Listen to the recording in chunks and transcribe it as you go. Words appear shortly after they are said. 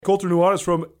Colter Nuanez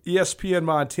from ESPN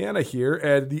Montana here,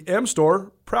 and the M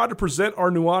Store, proud to present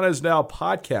our Nuanez Now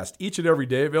podcast each and every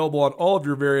day, available on all of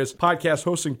your various podcast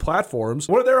hosting platforms.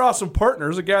 One of their awesome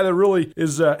partners, a guy that really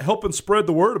is helping spread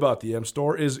the word about the M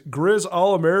Store, is Grizz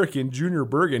All-American Junior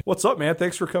Bergen. What's up, man?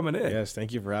 Thanks for coming in. Yes,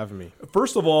 thank you for having me.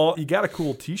 First of all, you got a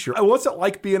cool t-shirt. What's it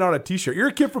like being on a t-shirt? You're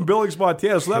a kid from Billings,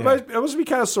 Montana, so that must be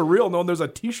kind of surreal knowing there's a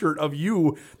t-shirt of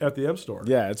you at the M Store.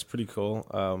 Yeah, it's pretty cool.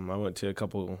 I went to a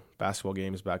couple basketball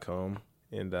games back home,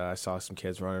 and I saw some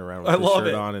kids running around with the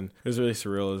shirt on, and it was really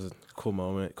surreal. It was a cool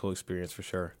moment, cool experience for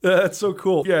sure. That's so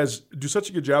cool. You guys do such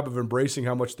a good job of embracing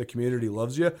how much the community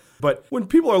loves you. But when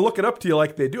people are looking up to you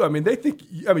like they do, they think,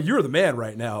 you're the man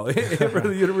right now for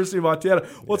the University of Montana.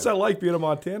 What's that like being a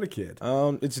Montana kid?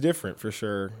 It's different for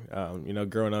sure.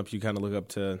 Growing up, you kind of look up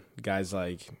to guys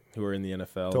like who are in the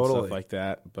NFL and stuff like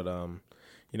that. But,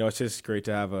 it's just great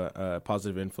to have a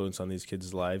positive influence on these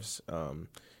kids' lives.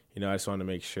 I just want to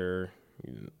make sure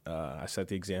I set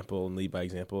the example and lead by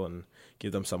example and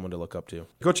give them someone to look up to.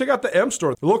 Go check out the M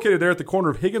Store. They're located there at the corner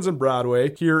of Higgins and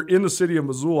Broadway here in the city of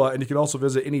Missoula, and you can also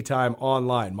visit anytime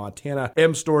online,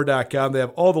 montanamstore.com. They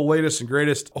have all the latest and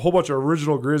greatest, a whole bunch of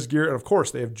original Grizz gear, and of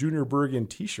course, they have Junior Bergen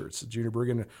t-shirts. Junior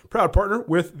Bergen, proud partner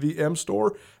with the M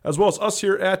Store, as well as us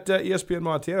here at ESPN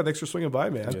Montana. Thanks for swinging by,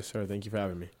 man. Yes, sir. Thank you for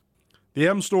having me. The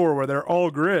M Store, where they're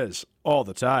all Grizz all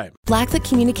the time. Blackfoot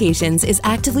Communications is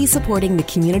actively supporting the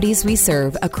communities we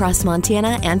serve across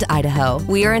Montana and Idaho.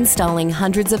 We are installing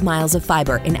hundreds of miles of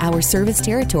fiber in our service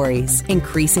territories,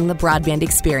 increasing the broadband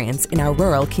experience in our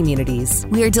rural communities.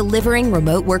 We are delivering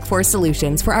remote workforce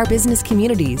solutions for our business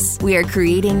communities. We are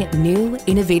creating new,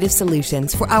 innovative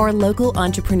solutions for our local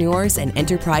entrepreneurs and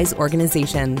enterprise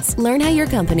organizations. Learn how your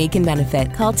company can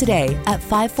benefit. Call today at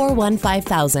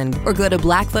 541-5000 or go to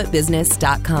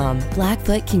blackfootbusiness.com.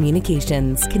 Blackfoot Communications.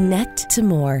 Connect to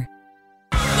more.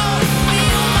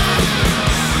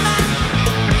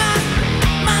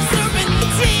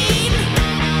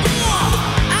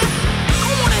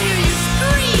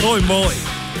 Holy moly.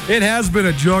 It has been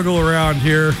a juggle around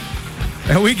here,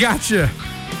 and we got you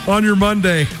on your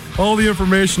Monday. All the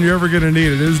information you're ever going to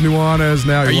need. It is Nuanez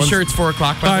Now. Are you sure it's 4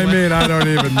 o'clock, by the way? I don't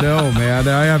even know, man.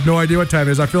 I have no idea what time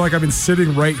it is. I feel like I've been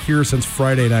sitting right here since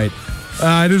Friday night.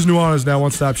 It is Nuanez Now,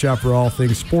 one-stop shop for all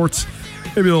things sports.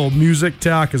 Maybe a little music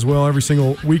talk as well every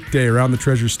single weekday around the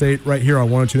Treasure State right here on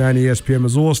 102.9 ESPN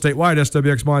Missoula, statewide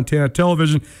SWX Montana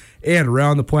Television, and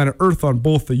around the planet Earth on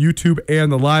both the YouTube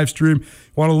and the live stream.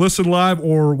 Want to listen live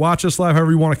or watch us live,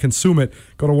 however you want to consume it,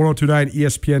 go to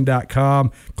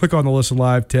 1029ESPN.com. Click on the Listen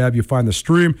Live tab. You'll find the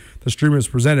stream. The stream is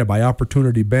presented by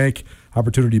Opportunity Bank.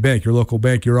 Opportunity Bank, your local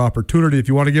bank, your opportunity. If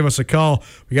you want to give us a call,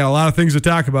 we got a lot of things to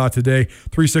talk about today.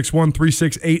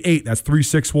 361-3688. That's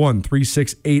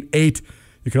 361-3688.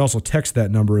 You can also text that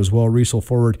number as well. Reese will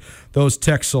forward those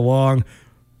texts along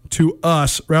to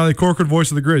us. Riley Corcoran,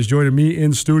 voice of the Grizz, joining me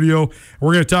in studio.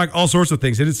 We're going to talk all sorts of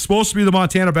things. It's supposed to be the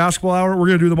Montana Basketball Hour. We're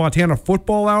going to do the Montana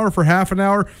Football Hour for half an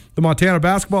hour, the Montana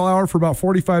Basketball Hour for about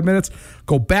 45 minutes,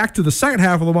 go back to the second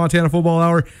half of the Montana Football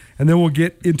Hour, and then we'll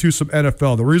get into some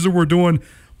NFL. The reason we're doing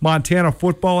Montana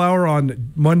Football Hour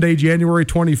on Monday, January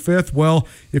 25th, well,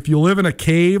 if you live in a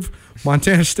cave,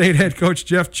 Montana State head coach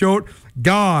Jeff Choate,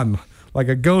 gone like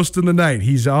a ghost in the night.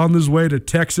 He's on his way to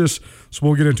Texas, so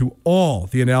we'll get into all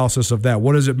the analysis of that.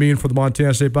 What does it mean for the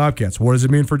Montana State Bobcats? What does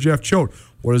it mean for Jeff Choate?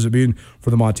 What does it mean for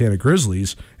the Montana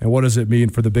Grizzlies? And what does it mean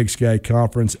for the Big Sky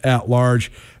Conference at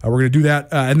large? We're going to do that,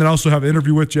 and then also have an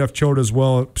interview with Jeff Choate as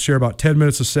well, share about 10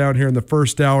 minutes of sound here in the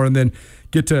first hour, and then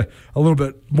get to a little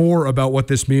bit more about what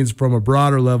this means from a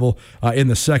broader level in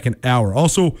the second hour.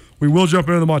 Also, we will jump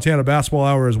into the Montana Basketball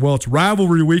Hour as well. It's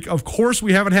rivalry week. Of course,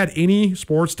 we haven't had any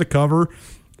sports to cover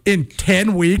in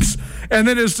 10 weeks, and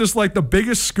then it's just like the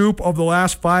biggest scoop of the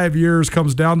last 5 years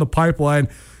comes down the pipeline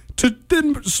to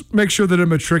then make sure that it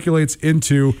matriculates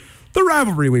into the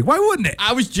rivalry week. Why wouldn't it?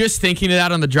 I was just thinking of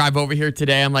that on the drive over here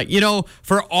today. I'm like,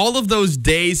 for all of those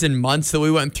days and months that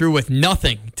we went through with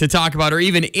nothing to talk about or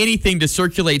even anything to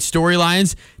circulate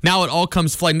storylines, now it all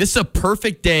comes flooding. This is a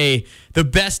perfect day, the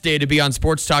best day to be on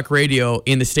Sports Talk Radio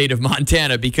in the state of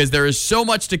Montana because there is so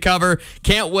much to cover.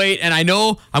 Can't wait. And I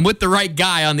know I'm with the right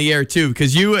guy on the air, too,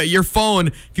 because your phone,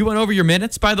 if you went over your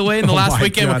minutes, by the way, in the last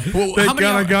weekend. Thank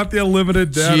God I got the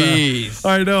unlimited data. Jeez.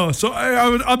 I know. So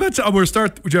I'm going to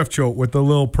start with Jeff Choate with a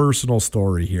little personal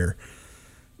story here.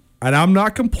 And I'm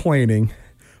not complaining,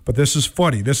 but this is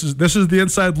funny. This is the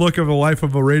inside look of the life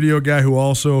of a radio guy who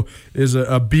also is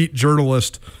a beat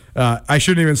journalist. I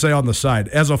shouldn't even say on the side,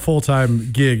 as a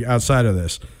full-time gig outside of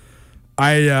this.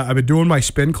 I've been doing my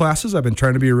spin classes. I've been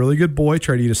trying to be a really good boy,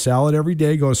 try to eat a salad every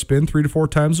day, go to spin 3 to 4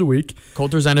 times a week.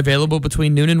 Coulter's unavailable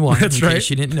between noon and 1. That's right. In case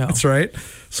you didn't know. That's right.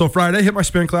 So Friday, hit my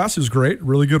spin class. It was great.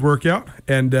 Really good workout.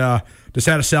 And just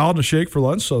had a salad and a shake for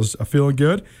lunch, so I was feeling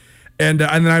good. And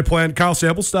then I planned, Kyle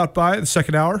Sample stopped by the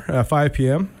second hour, 5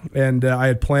 p.m., and I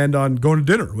had planned on going to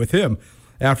dinner with him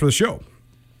after the show.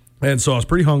 And so I was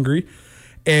pretty hungry.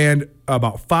 And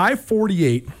about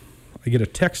 5:48, I get a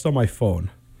text on my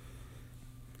phone.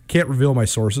 Can't reveal my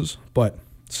sources, but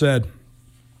said,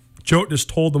 Choate just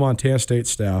told the Montana State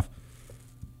staff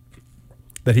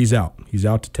that he's out. He's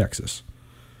out to Texas.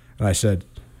 And I said,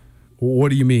 well, what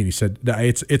do you mean? He said,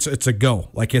 it's a go.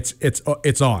 Like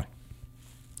it's on.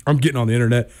 I'm getting on the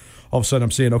internet. All of a sudden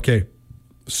I'm saying, okay,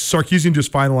 Sarkisian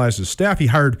just finalized his staff. He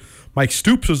hired Mike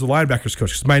Stoops as the linebackers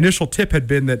coach. 'Cause my initial tip had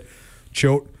been that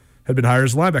Choate had been hired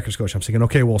as the linebackers coach. I'm thinking,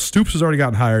 okay, well, Stoops has already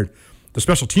gotten hired. The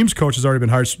special teams coach has already been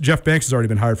hired. Jeff Banks has already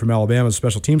been hired from Alabama as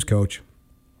special teams coach.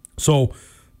 So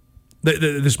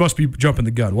this must be jumping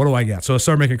the gun. What do I got? So I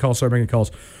started making calls.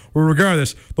 Well,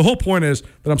 regardless, the whole point is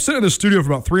that I'm sitting in the studio for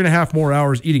about 3.5 more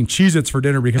hours eating Cheez-Its for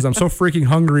dinner because I'm so freaking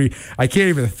hungry. I can't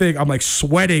even think. I'm like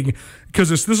sweating because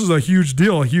this is a huge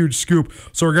deal, a huge scoop.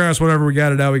 So regardless, whatever, we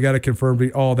got it out. We got it confirmed,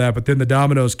 all that. But then the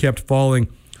dominoes kept falling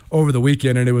over the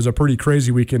weekend, and it was a pretty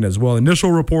crazy weekend as well.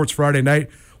 Initial reports Friday night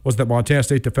was that Montana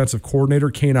State defensive coordinator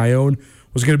Kane Ione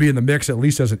was going to be in the mix, at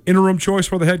least as an interim choice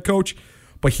for the head coach.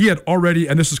 But he had already,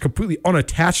 and this is completely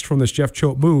unattached from this Jeff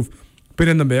Choate move, been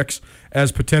in the mix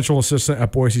as potential assistant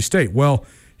at Boise State. Well,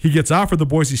 he gets offered the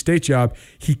Boise State job.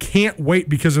 He can't wait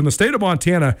because in the state of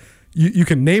Montana, you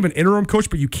can name an interim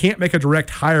coach, but you can't make a direct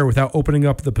hire without opening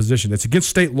up the position. It's against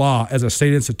state law as a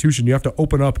state institution. You have to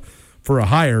open up for a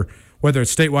hire, whether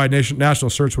it's statewide,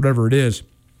 national search, whatever it is.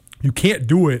 You can't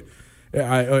do it.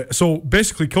 So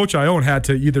basically, Coach Ione had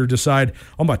to either decide,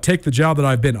 I'm going to take the job that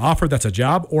I've been offered, that's a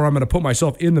job, or I'm going to put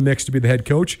myself in the mix to be the head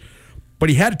coach. But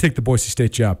he had to take the Boise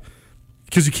State job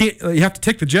because you have to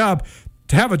take the job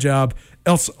to have a job,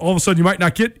 else all of a sudden you might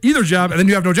not get either job, and then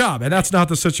you have no job. And that's not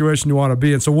the situation you want to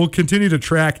be in. So we'll continue to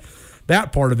track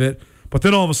that part of it. But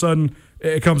then all of a sudden,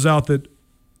 it comes out that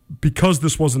because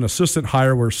this was an assistant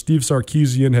hire where Steve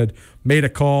Sarkisian had made a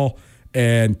call,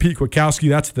 and Pete Kwiatkowski,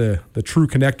 that's the true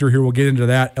connector here. We'll get into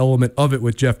that element of it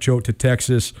with Jeff Choate to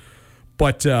Texas.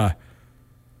 But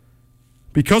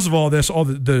because of all this, all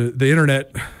the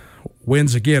internet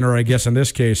wins again, or I guess in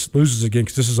this case loses again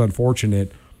because this is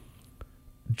unfortunate.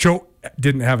 Choate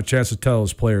didn't have a chance to tell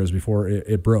his players before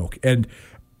it broke. And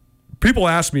people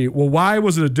ask me, well, why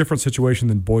was it a different situation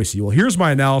than Boise? Well, here's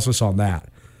my analysis on that.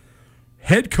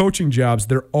 Head coaching jobs,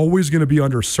 they're always going to be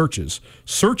under searches.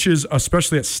 Searches,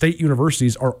 especially at state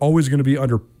universities, are always going to be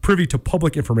under privy to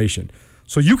public information.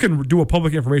 So you can do a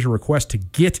public information request to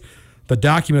get the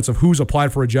documents of who's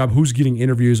applied for a job, who's getting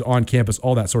interviews on campus,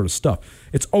 all that sort of stuff.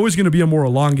 It's always going to be a more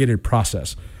elongated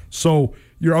process. So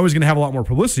you're always going to have a lot more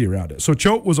publicity around it. So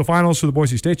Choate was a finalist for the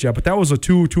Boise State job, but that was a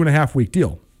 2.5 week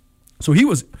deal. So he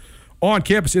was on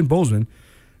campus in Bozeman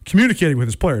communicating with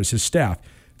his players, his staff.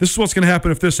 This is what's going to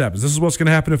happen if this happens. This is what's going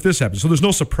to happen if this happens. So there's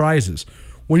no surprises.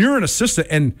 When you're an assistant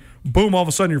and boom, all of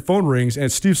a sudden your phone rings and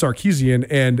it's Steve Sarkisian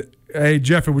and, hey,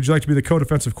 Jeff, would you like to be the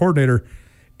co-defensive coordinator?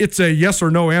 It's a yes or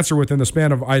no answer within the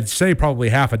span of, I'd say, probably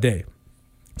half a day.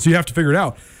 So you have to figure it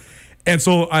out. And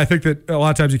so I think that a lot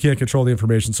of times you can't control the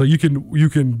information. So you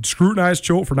can scrutinize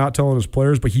Choate for not telling his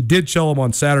players, but he did tell them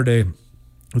on Saturday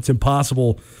it's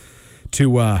impossible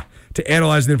to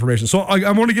analyze the information. So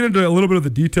I want to get into a little bit of the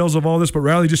details of all this, but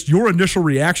Riley, just your initial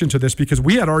reaction to this, because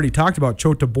we had already talked about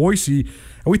Choate to Boise,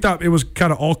 and we thought it was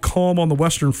kind of all calm on the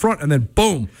Western Front, and then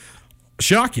boom,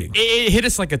 shocking. It hit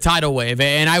us like a tidal wave,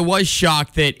 and I was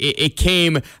shocked that it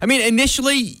came. I mean,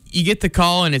 initially, you get the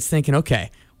call, and it's thinking,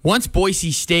 okay, once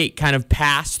Boise State kind of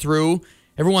passed through,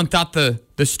 everyone thought the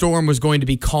storm was going to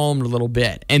be calmed a little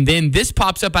bit. And then this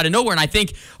pops up out of nowhere. And I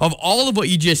think of all of what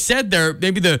you just said there,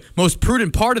 maybe the most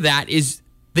prudent part of that is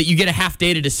that you get a half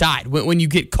day to decide when you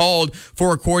get called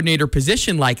for a coordinator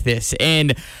position like this.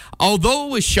 And although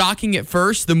it was shocking at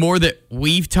first, the more that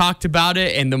we've talked about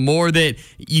it and the more that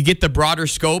you get the broader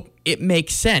scope, it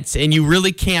makes sense. And you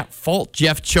really can't fault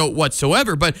Jeff Choate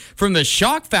whatsoever. But from the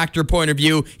shock factor point of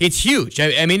view, it's huge.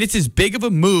 I mean, it's as big of a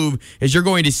move as you're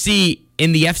going to see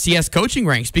in the FCS coaching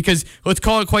ranks, because let's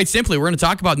call it quite simply, we're going to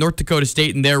talk about North Dakota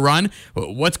State and their run,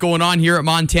 what's going on here at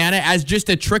Montana as just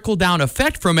a trickle-down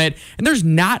effect from it. And there's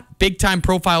not big-time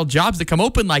profile jobs that come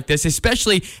open like this,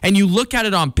 especially, and you look at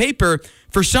it on paper,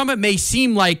 for some it may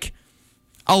seem like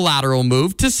a lateral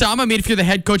move. To some, I mean, if you're the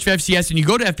head coach of FCS and you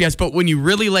go to FBS, but when you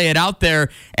really lay it out there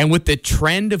and with the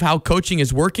trend of how coaching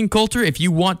is working, Coulter, if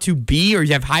you want to be or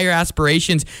you have higher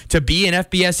aspirations to be an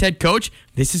FBS head coach,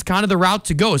 this is kind of the route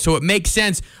to go. So it makes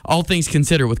sense, all things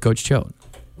considered, with Coach Choate.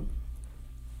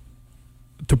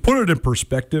 To put it in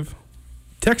perspective,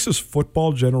 Texas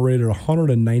football generated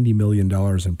 $190 million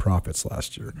in profits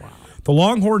last year. Wow. The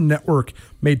Longhorn Network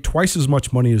made twice as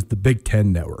much money as the Big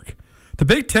Ten Network. The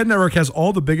Big Ten Network has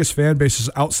all the biggest fan bases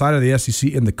outside of the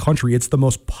SEC in the country. It's the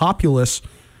most populous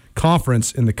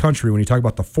conference in the country when you talk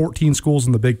about the 14 schools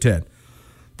in the Big Ten.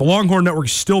 The Longhorn Network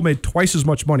still made twice as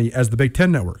much money as the Big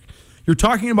Ten Network. You're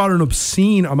talking about an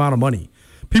obscene amount of money.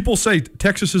 People say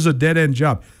Texas is a dead-end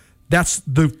job. That's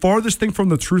the farthest thing from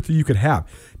the truth that you could have.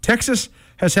 Texas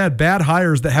has had bad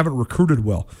hires that haven't recruited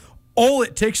well. All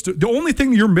it takes the only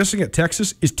thing you're missing at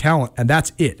Texas is talent, and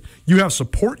that's it. You have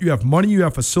support, you have money, you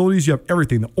have facilities, you have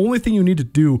everything. The only thing you need to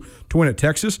do to win at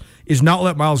Texas is not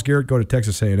let Myles Garrett go to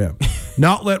Texas A&M,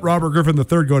 not let Robert Griffin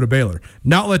III go to Baylor,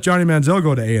 not let Johnny Manziel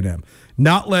go to A&M,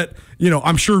 not let,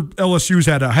 I'm sure LSU's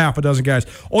had a half a dozen guys.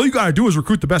 All you got to do is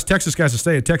recruit the best Texas guys to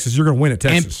stay at Texas. You're going to win at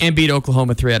Texas. And beat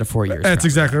Oklahoma 3 out of 4 years. That's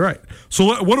exactly right.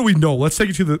 So what do we know? Let's take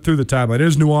it through the timeline. It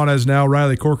is Nuanez now.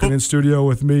 Riley Corcoran in studio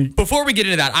with me. Before we get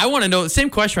into that, I want to know, the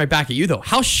same question right back at you, though.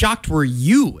 How shocked were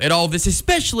you at all of this,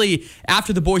 especially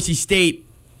after the Boise State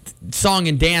song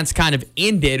and dance kind of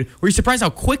ended? Were you surprised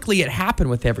how quickly it happened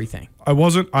with everything? I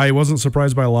wasn't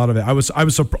surprised by a lot of it.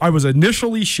 I was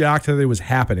initially shocked that it was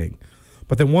happening.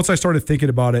 But then once I started thinking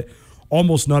about it,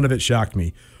 almost none of it shocked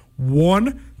me.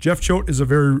 One, Jeff Choate is a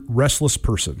very restless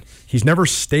person. He's never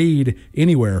stayed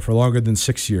anywhere for longer than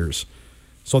 6 years.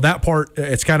 So that part,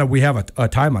 it's kind of, we have a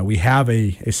timeline. We have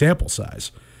a sample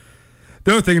size.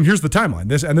 The other thing, and here's the timeline,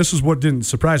 this is what didn't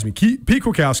surprise me. Pete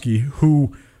Kwiatkowski,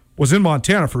 who was in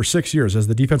Montana for 6 years as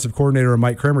the defensive coordinator of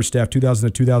Mike Kramer's staff, 2000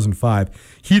 to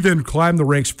 2005. He then climbed the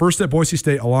ranks first at Boise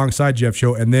State alongside Jeff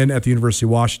Choate and then at the University of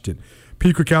Washington.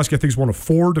 Pete Kwiatkowski, I think, is one of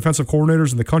 4 defensive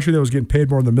coordinators in the country that was getting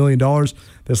paid more than $1 million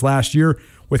this last year.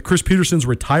 With Chris Peterson's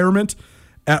retirement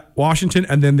at Washington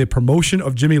and then the promotion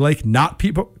of Jimmy Lake, not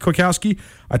Pete Kwiatkowski,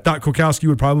 I thought Kwiatkowski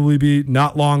would probably be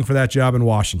not long for that job in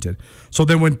Washington. So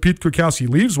then when Pete Kwiatkowski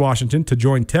leaves Washington to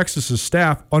join Texas's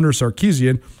staff under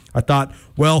Sarkisian, I thought,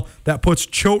 well, that puts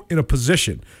Choate in a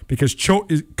position because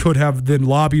Choate could have then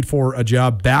lobbied for a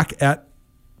job back at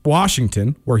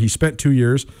Washington, where he spent 2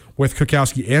 years with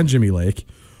Kwiatkowski and Jimmy Lake,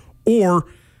 or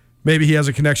maybe he has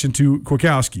a connection to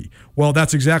Kwiatkowski. Well,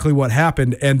 that's exactly what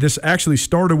happened, and this actually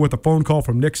started with a phone call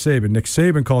from Nick Saban. Nick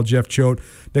Saban called Jeff Choate.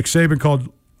 Nick Saban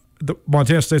called the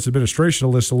Montana State's administration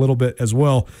list a little bit as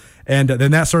well, and then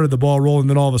that started the ball rolling.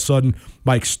 Then all of a sudden,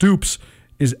 Mike Stoops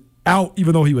is out,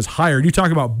 even though he was hired. You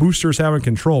talk about boosters having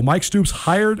control. Mike Stoops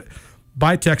hired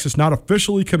by Texas, not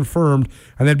officially confirmed,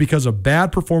 and then because of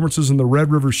bad performances in the Red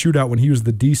River Shootout when he was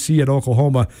the DC at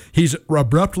Oklahoma, he's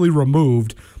abruptly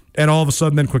removed, and all of a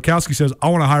sudden then Kwiatkowski says, I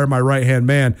want to hire my right-hand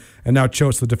man, and now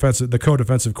Choate's the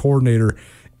co-defensive coordinator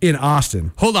in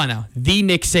Austin. Hold on now. The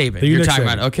Nick Saban you're talking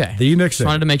about. Okay. The Nick Saban. Just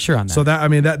wanted to make sure on that. So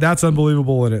that's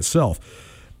unbelievable in itself.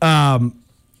 Other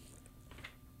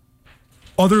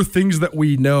things that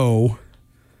we know.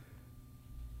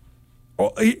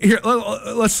 Here,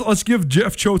 let's give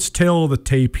Jeff Choate's tale of the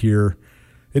tape here.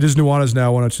 It is Nuanez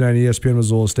Now, 102.9 ESPN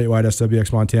Missoula, statewide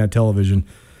SWX Montana Television.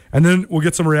 And then we'll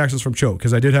get some reactions from Choate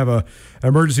because I did have an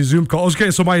emergency Zoom call. Okay,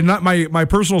 so my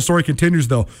personal story continues,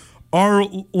 though. Our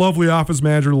lovely office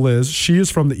manager, Liz, she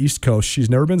is from the East Coast. She's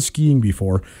never been skiing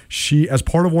before. She, as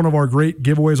part of one of our great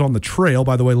giveaways on the trail,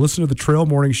 by the way, listen to the Trail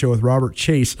Morning Show with Robert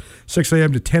Chase, 6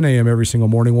 a.m. to 10 a.m. every single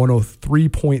morning,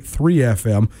 103.3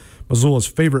 FM. Missoula's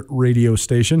favorite radio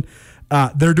station.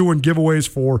 They're doing giveaways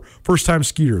for first-time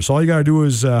skiers. So all you got to do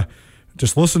is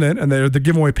just listen in, and they're the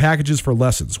giveaway packages for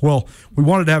lessons. Well, we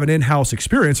wanted to have an in-house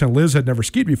experience, and Liz had never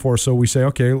skied before, so we say,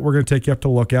 okay, we're going to take you up to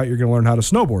Lookout. You're going to learn how to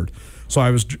snowboard. So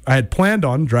I had planned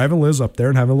on driving Liz up there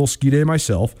and having a little ski day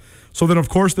myself. So then, of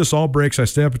course, this all breaks. I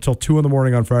stay up until 2 in the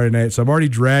morning on Friday night, so I'm already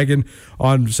dragging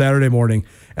on Saturday morning.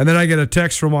 And then I get a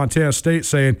text from Montana State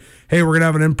saying, hey, we're going to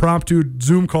have an impromptu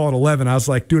Zoom call at 11. I was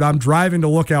like, dude, I'm driving to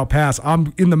Lookout Pass.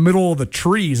 I'm in the middle of the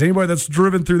trees. Anybody that's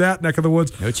driven through that neck of the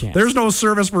woods, no chance. There's no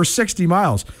service for 60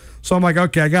 miles. So I'm like,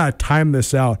 okay, I got to time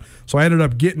this out. So I ended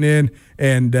up getting in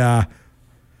and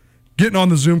getting on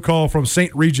the Zoom call from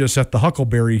St. Regis at the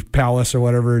Huckleberry Palace or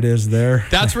whatever it is there.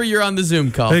 That's where you're on the Zoom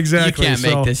call. Exactly. You can't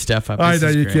make this stuff up. I know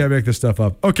you can't make this stuff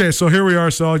up. Okay, so here we are.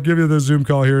 So I'll give you the Zoom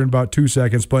call here in about 2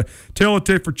 seconds. But tail of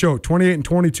tape for Choate,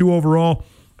 28-22 overall.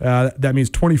 That means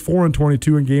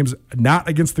 24-22 in games not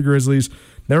against the Grizzlies,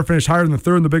 Never finished higher than the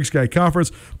third in the Big Sky Conference,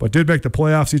 but did make the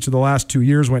playoffs each of the last 2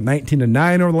 years. Went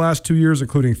 19-9 over the last 2 years,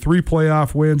 including 3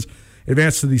 playoff wins.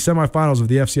 Advanced to the semifinals of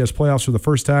the FCS playoffs for the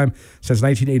first time since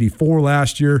 1984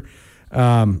 last year.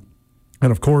 And,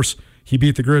 of course, he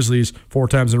beat the Grizzlies 4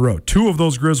 times in a row. 2 of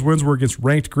those Grizz wins were against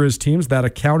ranked Grizz teams. That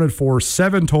accounted for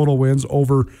 7 total wins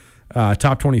over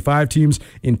top 25 teams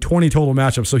in 20 total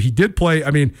matchups. So he did play,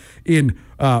 in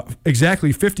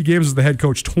exactly 50 games as the head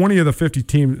coach. 20 of the 50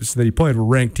 teams that he played were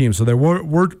ranked teams. So there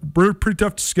were pretty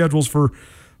tough schedules for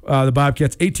the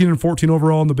Bobcats. 18-14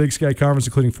 overall in the Big Sky Conference,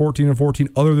 including 14-14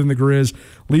 other than the Grizz.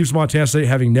 Leaves Montana State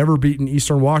having never beaten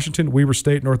Eastern Washington, Weber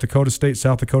State, North Dakota State,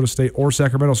 South Dakota State, or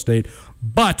Sacramento State.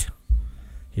 But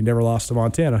he never lost to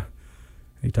Montana.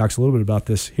 He talks a little bit about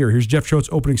this here. Here's Jeff Choate's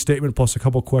opening statement, plus a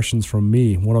couple questions from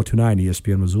me, 102.9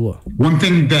 ESPN Missoula. One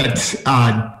thing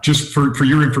that, just for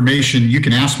your information, you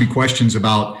can ask me questions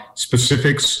about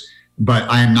specifics, but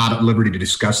I am not at liberty to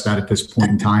discuss that at this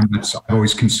point in time. I've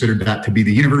always considered that to be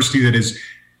the university that is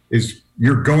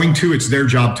you're going to. It's their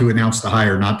job to announce the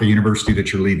hire, not the university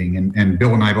that you're leaving. And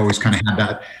Bill and I have always kind of had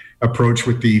that approach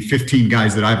with the 15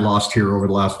 guys that I've lost here over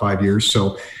the last 5 years.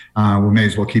 So we may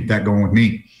as well keep that going with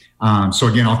me. So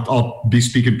again, I'll be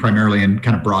speaking primarily in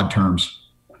kind of broad terms.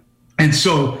 And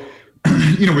so,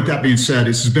 with that being said,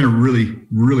 this has been a really,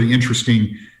 really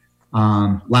interesting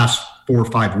last 4 or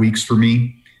 5 weeks for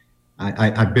me.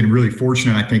 I've been really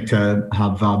fortunate, I think, to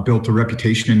have built a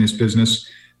reputation in this business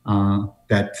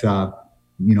that,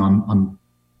 I'm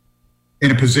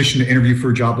in a position to interview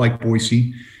for a job like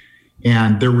Boise.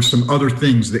 And there were some other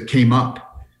things that came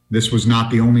up. This was not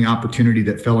the only opportunity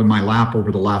that fell in my lap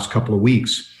over the last couple of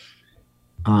weeks.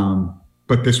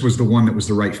 But this was the one that was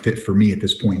the right fit for me at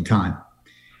this point in time.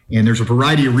 And there's a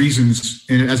variety of reasons.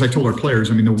 And as I told our players,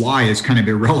 the why is kind of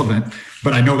irrelevant,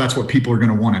 but I know that's what people are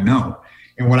going to want to know.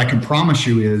 And what I can promise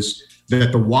you is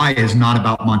that the why is not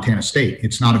about Montana State.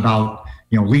 It's not about,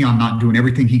 Leon not doing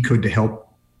everything he could to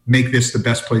help make this the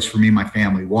best place for me and my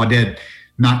family. Waded,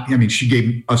 she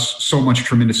gave us so much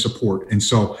tremendous support. And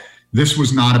so this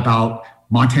was not about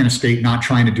Montana State not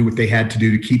trying to do what they had to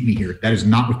do to keep me here. That is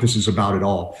not what this is about at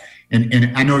all.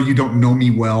 And I know you don't know me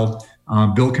well.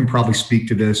 Bill can probably speak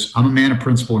to this. I'm a man of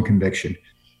principle and conviction.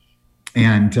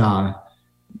 And,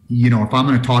 if I'm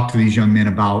going to talk to these young men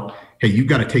about, hey, you've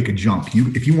got to take a jump.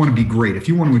 If you want to be great, if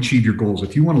you want to achieve your goals,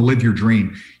 if you want to live your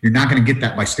dream, you're not going to get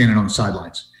that by standing on the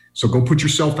sidelines. So go put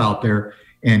yourself out there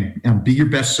and be your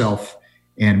best self.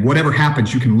 And whatever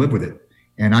happens, you can live with it.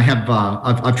 And I have,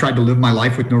 I've tried to live my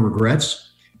life with no regrets,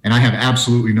 and I have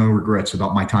absolutely no regrets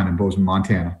about my time in Bozeman,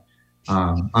 Montana.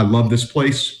 I love this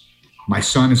place. My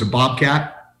son is a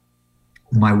Bobcat.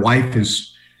 My wife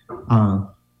is a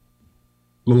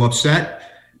little upset.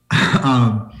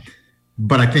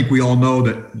 But I think we all know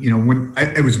that, when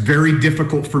it was very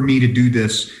difficult for me to do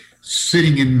this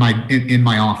sitting in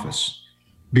my office,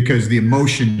 because the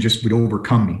emotion just would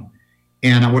overcome me.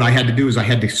 And what I had to do is I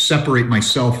had to separate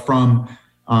myself from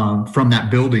that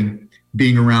building,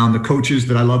 being around the coaches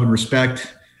that I love and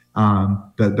respect,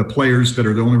 the players that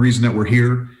are the only reason that we're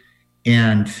here,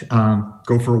 and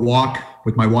go for a walk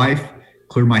with my wife,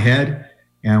 clear my head.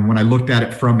 And when I looked at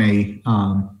it from it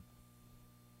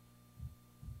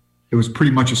was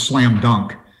pretty much a slam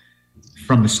dunk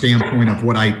from the standpoint of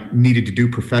what I needed to do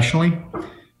professionally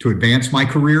to advance my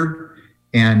career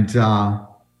and to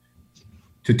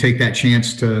take that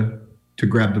chance to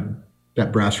grab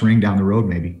that brass ring down the road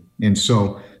maybe. And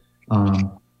so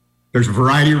there's a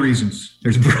variety of reasons.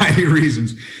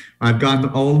 I've gone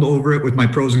all over it with my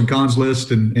pros and cons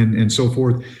list and so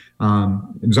forth.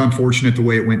 It was unfortunate the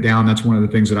way it went down. That's one of the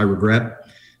things that I regret,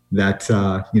 that,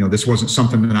 this wasn't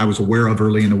something that I was aware of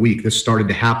early in the week. This started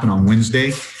to happen on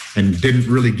Wednesday and didn't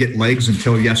really get legs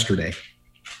until yesterday.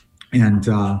 And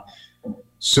I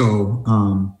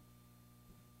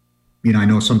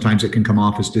know sometimes it can come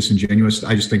off as disingenuous.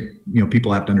 I just think,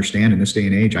 people have to understand in this day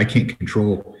and age, I can't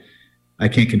control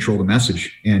the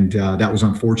message. And that was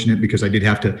unfortunate because I did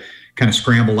have to kind of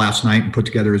scramble last night and put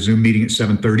together a Zoom meeting at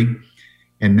 7:30.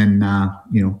 And then,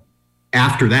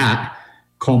 after that,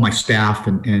 call my staff.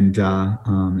 And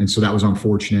so that was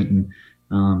unfortunate. And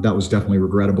that was definitely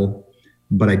regrettable.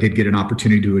 But I did get an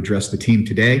opportunity to address the team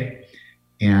today.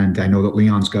 And I know that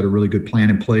Leon's got a really good plan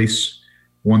in place.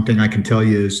 One thing I can tell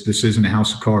you is this isn't a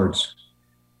house of cards.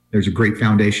 There's a great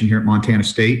foundation here at Montana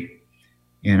State.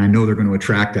 And I know they're going to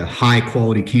attract a high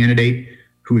quality candidate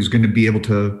who is going to be able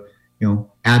to,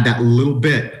 add that little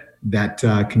bit that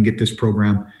can get this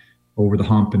program over the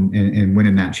hump and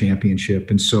winning that championship.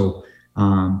 And so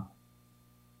my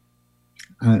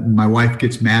wife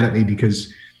gets mad at me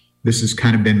because this has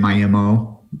kind of been my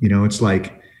MO. It's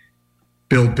like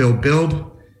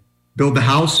build the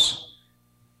house.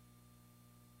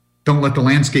 Don't let the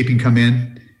landscaping come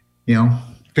in,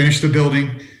 finish the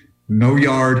building, no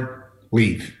yard,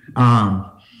 leave. And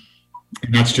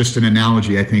that's just an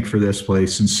analogy, I think, for this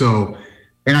place. And so,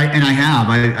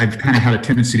 I've kind of had a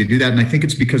tendency to do that. And I think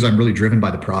it's because I'm really driven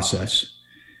by the process.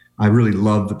 I really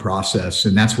love the process,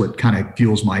 and that's what kind of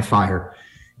fuels my fire.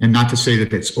 And not to say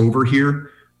that it's over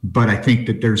here, but I think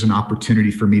that there's an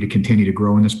opportunity for me to continue to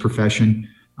grow in this profession.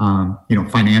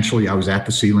 Financially, I was at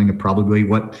the ceiling of probably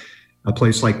what a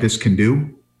place like this can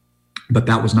do, but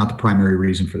that was not the primary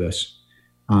reason for this.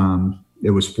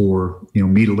 It was for,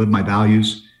 me to live my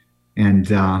values.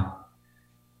 And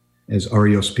as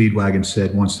REO Speedwagon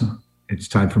said, once it's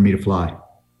time for me to fly.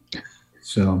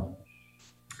 So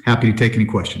happy to take any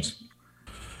questions.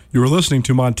 You were listening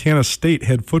to Montana State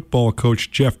head football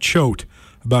coach Jeff Choate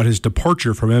about his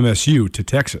departure from MSU to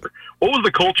Texas. What was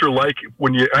the culture like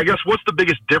what's the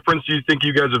biggest difference you think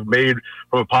you guys have made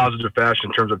from a positive fashion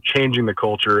in terms of changing the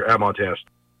culture at Montana State?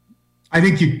 I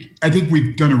think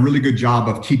we've done a really good job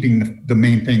of keeping the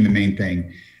main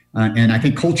thing. And I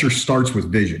think culture starts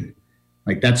with vision.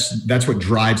 Like that's what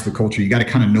drives the culture. You got to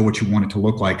kind of know what you want it to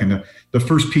look like. And the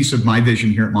first piece of my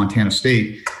vision here at Montana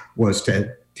State was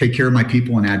to take care of my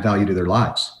people and add value to their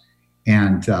lives.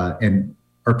 And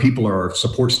our people are our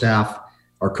support staff,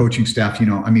 our coaching staff.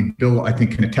 Bill, I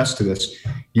think, can attest to this.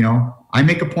 I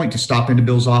make a point to stop into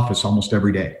Bill's office almost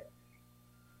every day.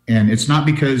 And it's not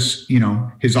because,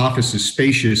 his office is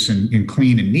spacious and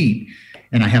clean and neat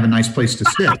and I have a nice place to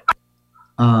sit.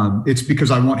 It's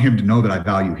because I want him to know that I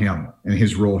value him and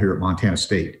his role here at Montana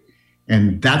State.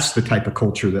 And that's the type of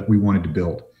culture that we wanted to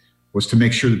build, was to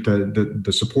make sure that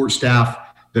the support staff,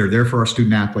 they're there for our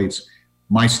student athletes,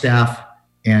 my staff,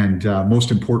 and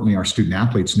most importantly, our student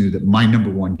athletes knew that my number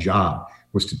one job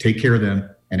was to take care of them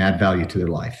and add value to their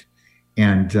life.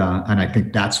 And I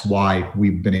think that's why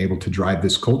we've been able to drive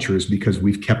this culture, is because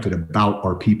we've kept it about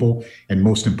our people. And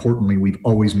most importantly, we've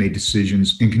always made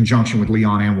decisions in conjunction with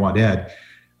Leon and Waded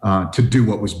to do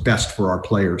what was best for our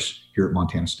players here at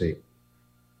Montana State.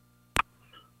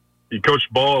 You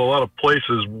coached ball at a lot of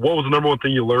places. What was the number one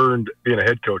thing you learned being a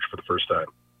head coach for the first time?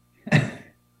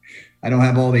 I don't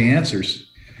have all the answers.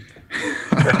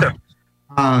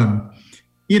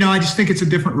 I just think it's a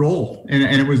different role. And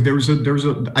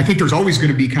I think there's always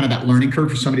going to be kind of that learning curve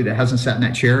for somebody that hasn't sat in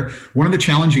that chair. One of the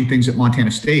challenging things at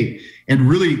Montana State, and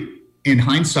really in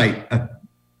hindsight,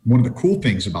 one of the cool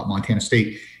things about Montana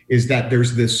State is that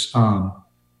there's this, our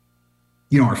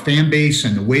fan base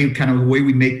and the way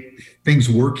we make things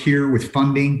work here with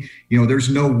funding. There's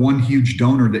no one huge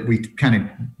donor that we kind of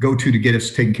go to get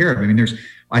us taken care of. I mean, there's,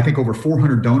 I think, over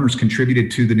 400 donors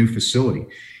contributed to the new facility.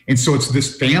 And so it's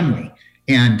this family.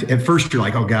 And at first you're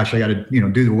like, oh gosh, I got to, do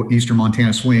the Eastern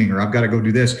Montana swing, or I've got to go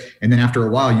do this. And then after a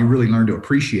while, you really learn to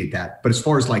appreciate that. But as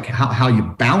far as like how you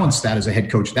balance that as a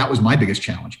head coach, that was my biggest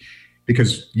challenge.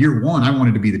 Because year one, I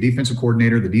wanted to be the defensive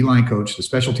coordinator, the D-line coach, the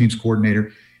special teams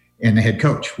coordinator, and the head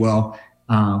coach. Well,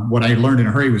 what I learned in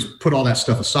a hurry was put all that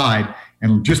stuff aside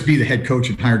and just be the head coach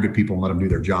and hire good people and let them do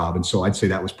their job. And so I'd say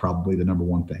that was probably the number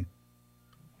one thing.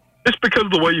 Just because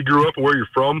of the way you grew up and where you're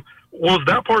from, was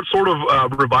that part sort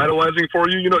of revitalizing for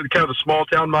you? Kind of the small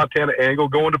town Montana angle,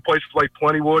 going to places like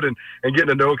Plentywood and getting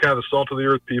to know kind of the salt of the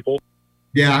earth people?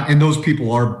 Yeah, and those people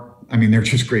they're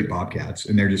just great Bobcats,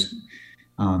 and they're just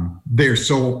they're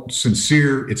so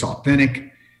sincere. It's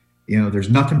authentic. There's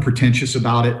nothing pretentious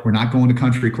about it. We're not going to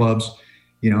country clubs.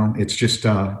 It's just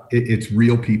it's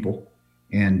real people,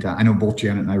 and I know both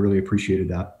Janet and I really appreciated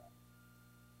that.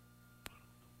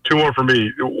 Two more for me.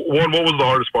 One, what was the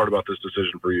hardest part about this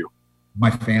decision for you? My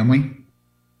family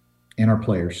and our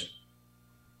players.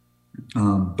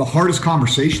 The hardest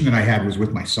conversation that I had was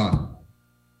with my son.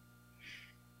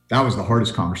 That was the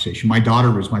hardest conversation. My daughter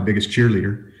was my biggest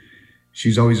cheerleader.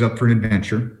 She's always up for an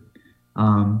adventure.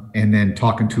 And then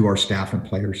talking to our staff and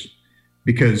players,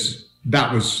 because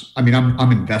that was,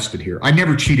 I'm invested here. I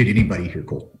never cheated anybody here,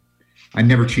 Colton. I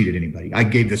never cheated anybody. I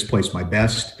gave this place my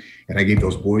best, and I gave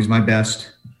those boys my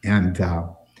best. And,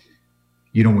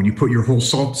 when you put your whole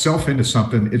self into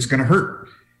something, it's going to hurt.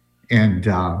 And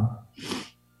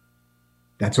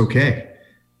that's okay.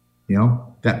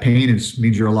 That pain means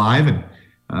you're alive,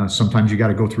 and sometimes you got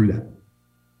to go through that.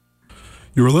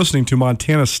 You were listening to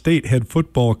Montana State head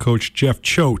football coach Jeff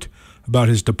Choate about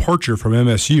his departure from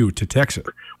MSU to Texas.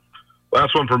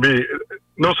 Last one for me.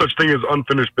 No such thing as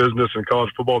unfinished business in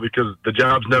college football, because the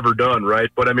job's never done, right?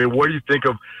 But, what do you think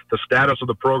of the status of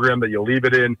the program that you leave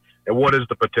it in, and what is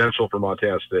the potential for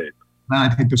Montana State? I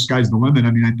think the sky's the limit.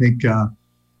 I think,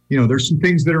 there's some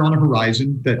things that are on the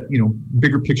horizon that,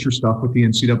 bigger picture stuff with the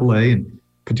NCAA, and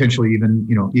potentially even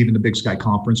the Big Sky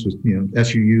Conference with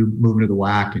SUU moving to the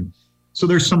WAC, and so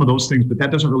there's some of those things, but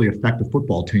that doesn't really affect the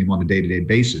football team on a day-to-day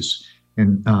basis.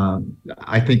 And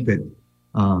I think that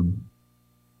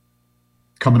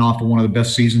coming off of one of the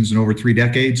best seasons in over 3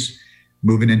 decades,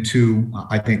 moving into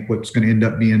I think what's going to end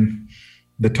up being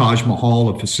the Taj Mahal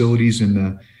of facilities in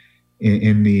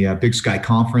the Big Sky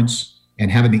Conference,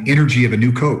 and having the energy of a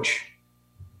new coach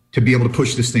to be able to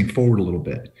push this thing forward a little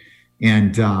bit.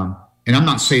 And I'm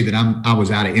not saying that I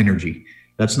was out of energy.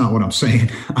 That's not what I'm saying.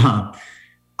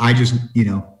 I just,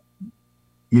 when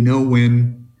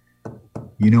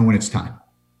it's time.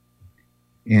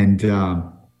 And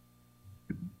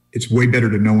it's way better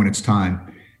to know when it's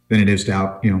time than it is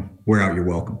to wear out your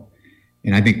welcome.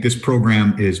 And I think this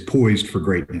program is poised for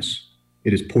greatness.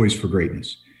 It is poised for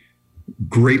greatness.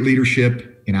 Great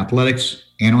leadership in athletics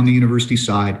and on the university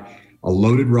side, a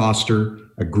loaded roster,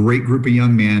 a great group of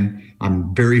young men.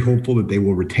 I'm very hopeful that they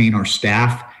will retain our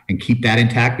staff and keep that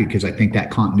intact, because I think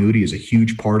that continuity is a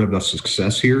huge part of the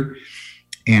success here.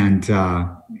 And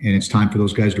it's time for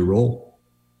those guys to roll.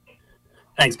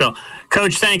 Thanks, Bill.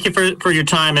 Coach, thank you for your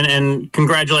time, and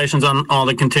congratulations on all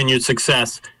the continued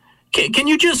success. Can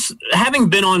you just, having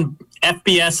been on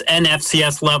FBS and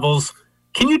FCS levels,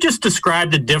 can you just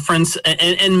describe the difference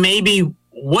and maybe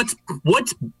what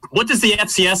does the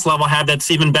FCS level have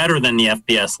that's even better than the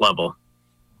FBS level?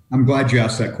 I'm glad you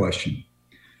asked that question.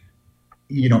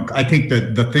 I think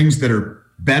that the things that are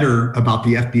better about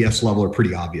the FBS level are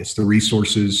pretty obvious. The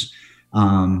resources,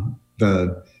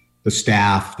 the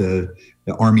staff, the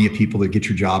army of people that get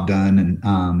your job done.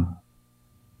 And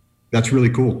that's really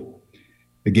cool.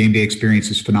 The game day experience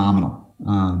is phenomenal.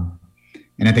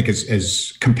 And I think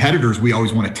as competitors, we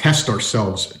always want to test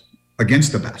ourselves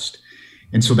against the best.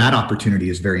 And so that opportunity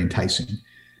is very enticing.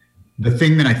 The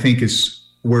thing that I think is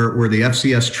where the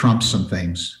FCS trumps some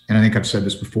things, and I think I've said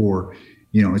this before,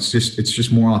 it's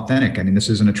just more authentic. I mean, this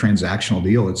isn't a transactional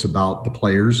deal. It's about the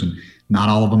players, and not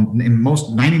all of them, and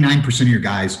 99% of your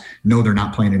guys know they're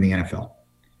not playing in the NFL.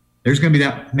 There's going to be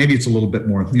that, maybe it's a little bit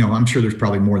more, I'm sure there's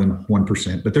probably more than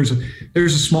 1%, but there's a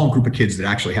small group of kids that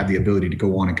actually have the ability to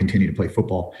go on and continue to play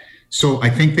football. So I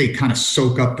think they kind of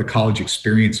soak up the college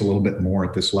experience a little bit more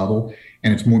at this level.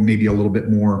 And it's maybe a little bit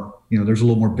more, there's a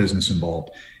little more business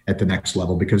involved at the next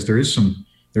level, because there is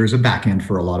a back end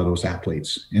for a lot of those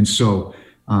athletes. And so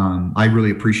I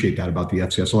really appreciate that about the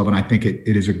FCS 11. I think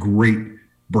it is a great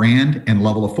brand and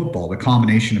level of football. The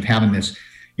combination of having this,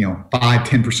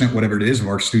 5-10%, whatever it is, of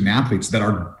our student athletes that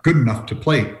are good enough to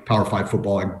play Power 5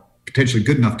 football and potentially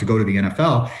good enough to go to the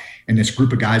NFL, and this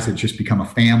group of guys that just become a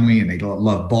family and they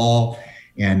love ball,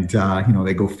 and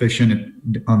they go fishing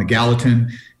on the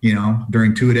Gallatin,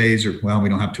 during 2-a-days, or we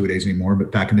don't have 2-a-days anymore,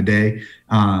 but back in the day,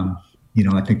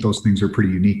 I think those things are pretty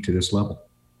unique to this level.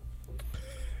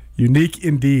 Unique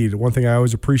indeed. One thing I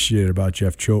always appreciated about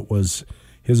Jeff Choate was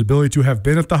his ability to have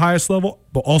been at the highest level,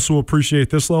 but also appreciate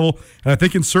this level. And I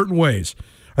think in certain ways,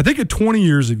 I think in 20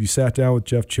 years, if you sat down with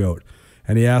Jeff Choate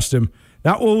and he asked him,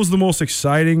 not what was the most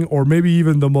exciting, or maybe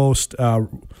even the most, how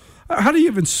do you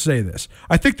even say this?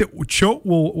 I think that Choate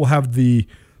will have the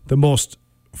most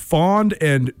fond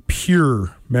and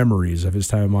pure memories of his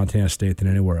time at Montana State than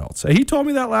anywhere else. He told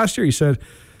me that last year. He said,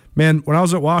 man, when I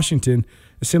was at Washington,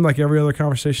 it seemed like every other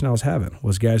conversation I was having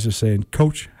was guys just saying,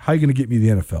 Coach, how are you going to get me the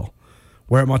NFL?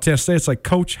 Where at Montana State, it's like,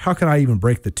 Coach, how can I even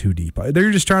break the 2 deep?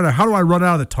 They're just trying to, how do I run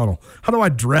out of the tunnel? How do I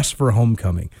dress for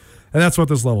homecoming? And that's what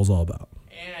this level's all about.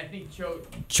 And I think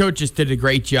Choate just did a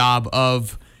great job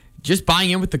of just buying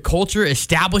in with the culture,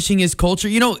 establishing his culture.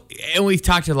 And we've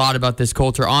talked a lot about this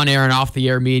culture on air and off the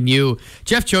air, me and you.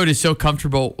 Jeff Choate is so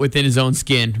comfortable within his own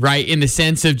skin, right? In the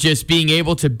sense of just being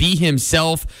able to be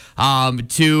himself,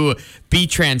 to be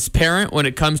transparent when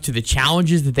it comes to the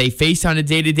challenges that they face on a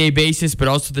day-to-day basis, but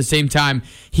also at the same time,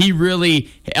 he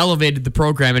really elevated the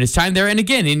program in his time there. And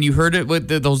again, and you heard it with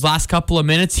those last couple of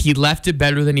minutes, he left it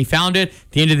better than he found it.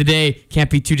 At the end of the day, can't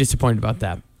be too disappointed about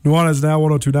that. Nuanez Now,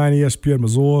 102.9 ESPN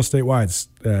Missoula, statewide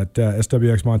at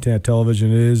SWX Montana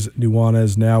Television. It is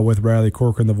Nuanez Now with Riley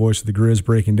Corcoran, the voice of the Grizz,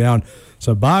 breaking down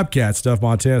some Bobcat stuff.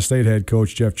 Montana State head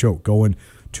coach Jeff Choate going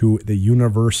to the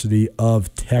University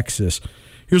of Texas.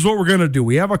 Here's what we're going to do.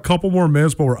 We have a couple more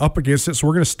minutes, but we're up against it, so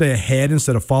we're going to stay ahead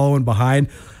instead of following behind.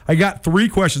 I got 3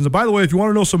 questions. And by the way, if you want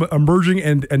to know some emerging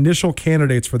and initial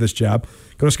candidates for this job,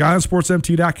 go to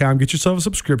SkylineSportsMT.com. Get yourself a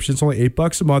subscription. It's only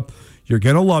 $8 a month. You're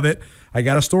going to love it. I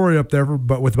got a story up there,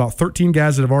 but with about 13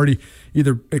 guys that have already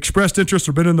either expressed interest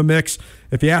or been in the mix.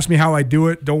 If you ask me how I do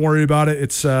it, don't worry about it.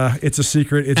 It's a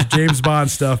secret. It's James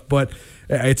Bond stuff, but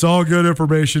it's all good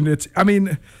information.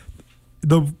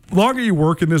 the longer you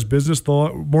work in this business, the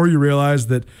more you realize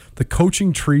that the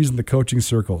coaching trees and the coaching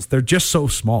circles, they're just so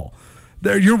small.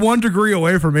 You're 1 degree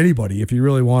away from anybody if you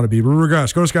really want to be. But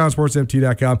regardless, go to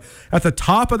SkylineSportsMT.com. At the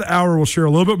top of the hour, we'll share a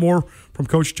little bit more from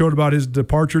Coach Choate about his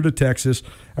departure to Texas.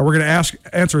 And we're going to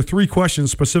answer 3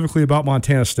 questions specifically about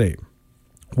Montana State.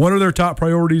 What are their top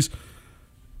priorities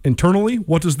internally?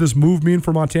 What does this move mean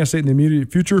for Montana State in the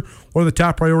immediate future? What are the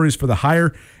top priorities for the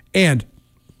hire? And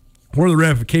what are the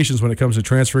ramifications when it comes to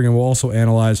transferring? And we'll also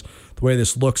analyze the way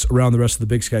this looks around the rest of the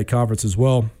Big Sky Conference as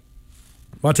well.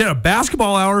 Montana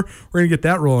Basketball Hour, we're going to get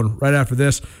that rolling right after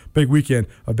this. Big weekend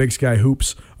of Big Sky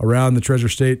hoops around the Treasure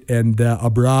State and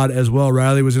abroad as well.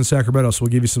 Riley was in Sacramento, so we'll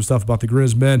give you some stuff about the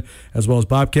Grizz men as well as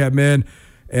Bobcat men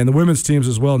and the women's teams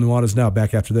as well. Nuanez Now,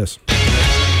 back after this.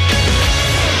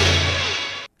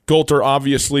 Colter,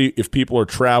 obviously, if people are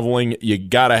traveling, you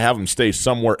got to have them stay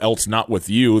somewhere else, not with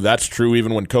you. That's true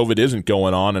even when COVID isn't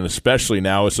going on, and especially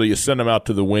now. So you send them out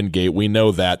to the Wingate. We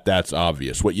know that. That's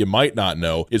obvious. What you might not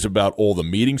know is about all the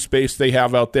meeting space they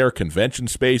have out there, convention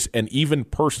space, and even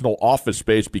personal office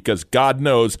space, because God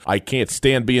knows I can't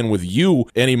stand being with you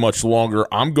any much longer.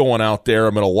 I'm going out there.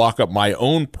 I'm going to lock up my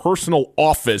own personal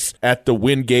office at the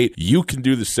Wingate. You can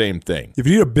do the same thing. If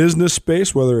you need a business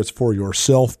space, whether it's for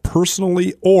yourself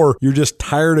personally or you're just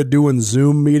tired of doing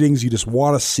Zoom meetings, you just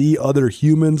want to see other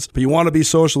humans, but you want to be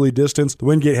socially distanced, the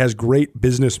Wingate has great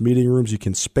business meeting rooms. You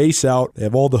can space out. They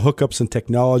have all the hookups and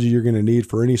technology you're going to need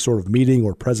for any sort of meeting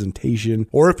or presentation.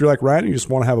 Or if you're like Ryan, you just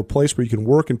want to have a place where you can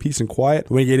work in peace and quiet,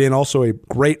 the Wingate Inn also a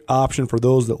great option for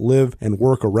those that live and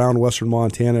work around Western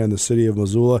Montana and the city of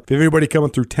Missoula. If you have anybody coming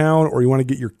through town or you want to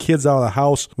get your kids out of the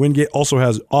house, Wingate also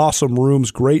has awesome rooms,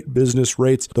 great business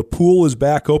rates. The pool is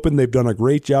back open. They've done a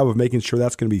great job of making sure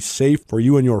that's going to be safe for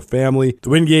you and your family. The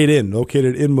Wingate Inn,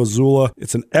 located in Missoula,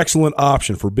 it's an excellent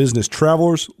option for business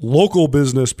travelers, local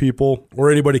business people, or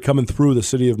anybody coming through the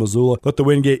city of Missoula. Let the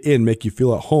Wingate Inn make you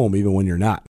feel at home even when you're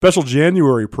not. Special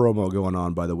January promo going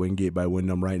on by the Wingate by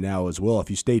Wyndham right now as well. If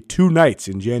you stay 2 nights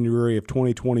in January of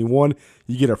 2021,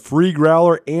 you get a free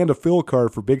growler and a fill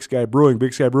card for Big Sky Brewing.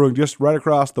 Big Sky Brewing just right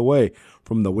across the way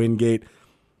from the Wingate.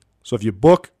 So if you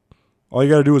book, all you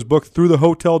got to do is book through the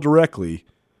hotel directly.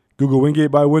 Google Wingate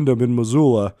by Wyndham in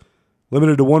Missoula.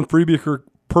 Limited to 1 freebie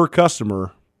per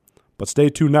customer, but stay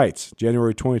 2 nights.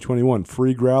 January 2021,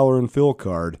 free growler and fill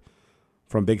card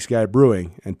from Big Sky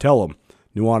Brewing. And tell them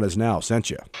Nuanez Now sent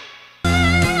you.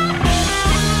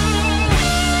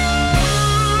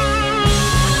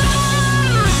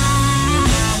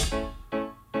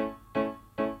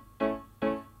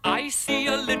 I see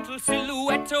a little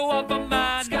silhouette of a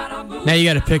man. Now you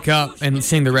got to pick up and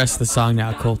sing the rest of the song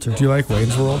now, Colter. Do you like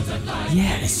Wayne's World?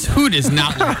 Yes. Who does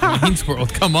not like Wayne's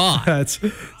World? Come on. It's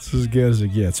as good as it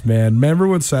gets, man. Remember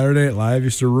when Saturday Night Live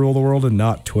used to rule the world and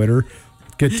not Twitter?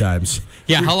 Good times.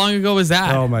 Yeah, how long ago was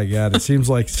that? Oh, my God. It seems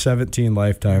like 17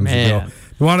 lifetimes ago.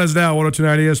 Nuanez Now,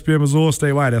 102.9 ESPN Missoula,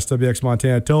 statewide, SWX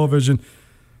Montana Television.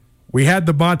 We had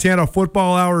the Montana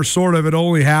Football Hour sort of at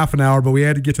only half an hour, but we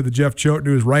had to get to the Jeff Choate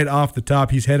news right off the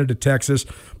top. He's headed to Texas.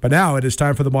 But now it is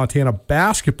time for the Montana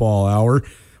Basketball Hour,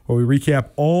 where we recap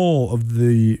all of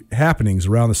the happenings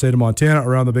around the state of Montana,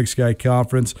 around the Big Sky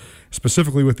Conference,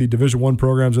 specifically with the Division I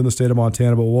programs in the state of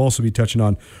Montana, but we'll also be touching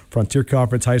on Frontier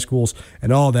Conference, high schools,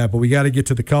 and all that. But we got to get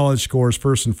to the college scores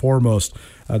first and foremost.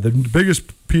 The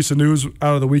biggest piece of news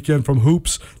out of the weekend from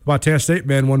hoops, the Montana State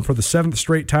men won for the 7th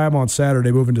straight time on Saturday,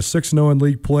 moving to 6-0 in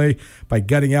league play by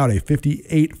gutting out a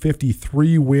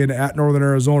 58-53 win at Northern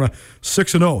Arizona.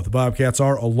 6-0, the Bobcats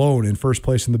are alone in first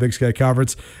place in the Big Sky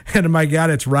Conference. And my God,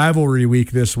 it's rivalry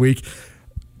week this week.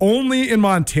 Only in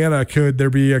Montana could there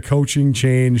be a coaching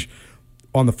change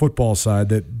on the football side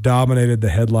that dominated the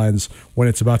headlines when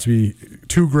it's about to be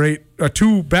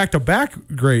two back-to-back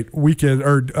great weekend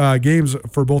or games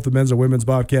for both the men's and women's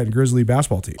Bobcat and Grizzly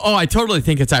basketball team. Oh, I totally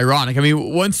think it's ironic. I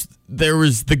mean, once there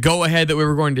was the go-ahead that we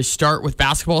were going to start with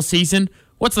basketball season,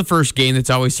 what's the first game that's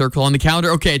always circled on the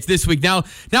calendar? Okay, it's this week. Now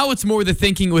it's more the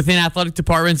thinking within athletic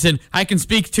departments, and I can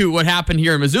speak to what happened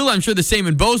here in Missoula. I'm sure the same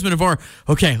in Bozeman of more,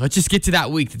 okay, let's just get to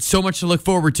that week. It's so much to look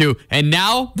forward to. And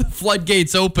now the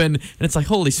floodgates open, and it's like,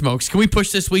 holy smokes, can we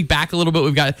push this week back a little bit?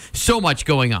 We've got so much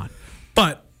going on.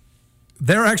 But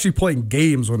they're actually playing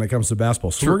games when it comes to basketball,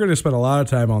 so We're going to spend a lot of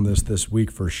time on this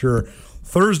week for sure.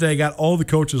 Thursday, I got all the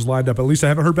coaches lined up. At least I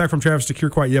haven't heard back from Travis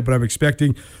DeCuire quite yet, but I'm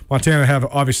expecting Montana to have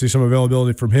obviously some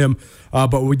availability from him.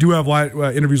 But we do have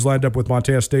interviews lined up with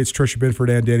Montana State's Tricia Binford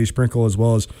and Danny Sprinkle, as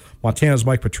well as Montana's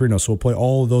Mike Petrino. So we'll play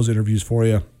all of those interviews for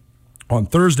you on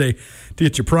Thursday to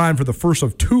get you primed for the first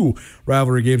of 2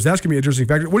 rivalry games. That's going to be an interesting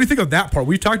factor. What do you think of that part?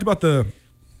 We talked about the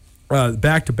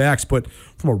back-to-backs, but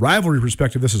from a rivalry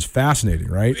perspective, this is fascinating,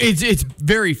 right? It's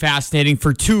very fascinating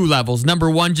for two levels. Number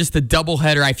one, just the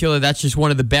doubleheader. I feel that's just one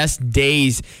of the best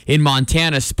days in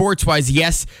Montana sports-wise.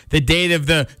 Yes, the day of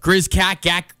the Grizz-Cat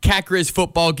Grizz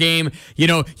football game. You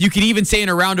know, you could even say in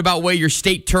a roundabout way your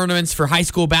state tournaments for high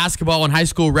school basketball and high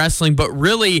school wrestling, but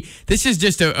really, this is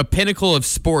just a pinnacle of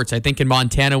sports, I think, in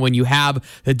Montana when you have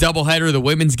the doubleheader, the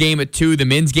women's game at 2, the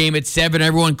men's game at 7.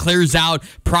 Everyone clears out,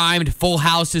 primed, full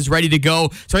houses, ready to go.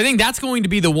 So I think that's going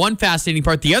to be the one fascinating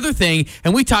part. The other thing,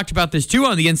 and we talked about this too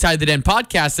on the Inside the Den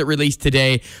podcast that released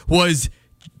today, was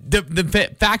the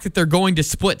fact that they're going to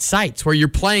split sites where you're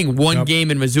playing one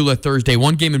game in Missoula Thursday,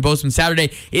 one game in Bozeman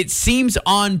Saturday. It seems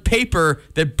on paper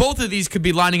that both of these could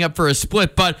be lining up for a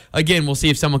split, but again, we'll see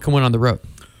if someone can win on the road.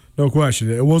 No question.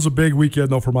 It was a big weekend,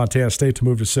 though, for Montana State to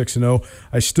move to 6-0.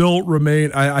 I still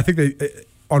remain, I think they,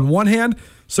 on one hand,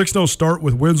 6-0 start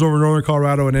with wins over Northern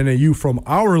Colorado and NAU from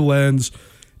our lens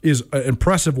is an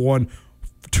impressive one.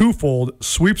 Twofold,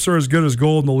 sweeps are as good as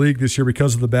gold in the league this year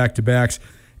because of the back-to-backs,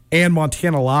 and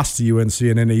Montana lost to UNC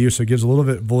and NAU, so it gives a little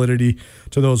bit of validity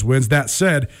to those wins. That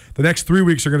said, the next 3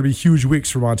 weeks are going to be huge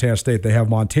weeks for Montana State. They have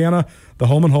Montana, the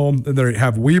home and home, then they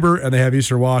have Weber, and they have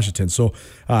Eastern Washington. So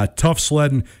tough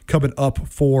sledding coming up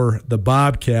for the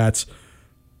Bobcats.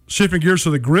 Shifting gears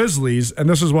to the Grizzlies, and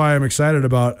this is why I'm excited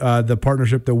about the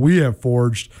partnership that we have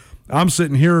forged. I'm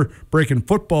sitting here breaking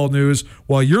football news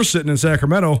while you're sitting in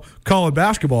Sacramento calling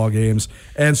basketball games.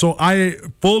 And so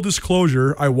full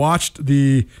disclosure, I watched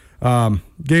the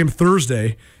game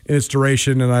Thursday in its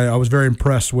duration, and I was very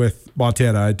impressed with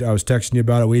Montana. I was texting you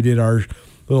about it. We did our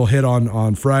little hit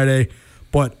on Friday,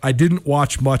 but I didn't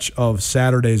watch much of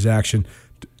Saturday's action.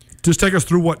 Just take us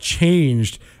through what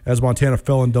changed as Montana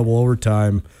fell in double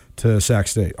overtime to Sac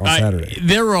State on Saturday.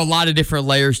 There were a lot of different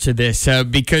layers to this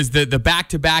because the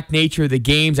back-to-back nature of the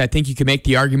games, I think you can make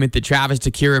the argument that Travis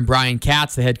DeCuire and Brian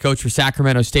Katz, the head coach for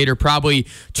Sacramento State, are probably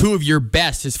two of your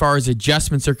best as far as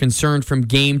adjustments are concerned from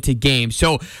game to game.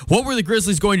 So what were the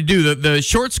Grizzlies going to do? The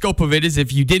short scope of it is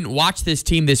if you didn't watch this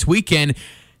team this weekend,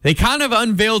 they kind of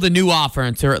unveiled a new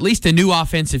offense, or at least a new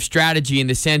offensive strategy in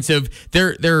the sense of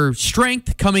their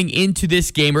strength coming into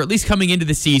this game, or at least coming into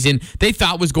the season, they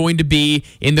thought was going to be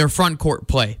in their front court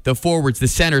play, the forwards, the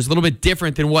centers, a little bit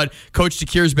different than what Coach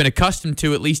DeCuire has been accustomed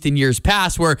to, at least in years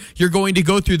past, where you're going to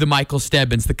go through the Michael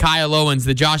Stebbins, the Kyle Owens,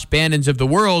 the Josh Bandons of the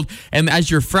world, and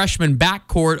as your freshman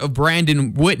backcourt of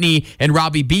Brandon Whitney and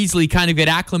Robbie Beasley kind of get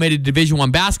acclimated to Division I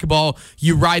basketball,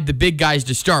 you ride the big guys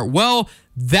to start. Well,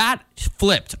 that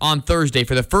flipped on Thursday.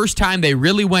 For the first time, they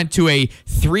really went to a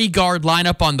 3-guard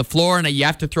lineup on the floor, and you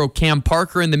have to throw Cam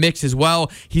Parker in the mix as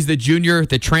well. He's the junior,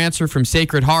 the transfer from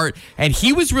Sacred Heart, and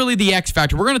he was really the X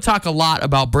factor. We're going to talk a lot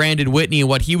about Brandon Whitney and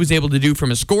what he was able to do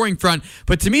from a scoring front,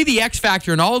 but to me, the X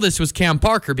factor in all of this was Cam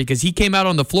Parker because he came out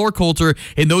on the floor, Coulter,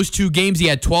 in those 2 games. He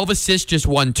had 12 assists, just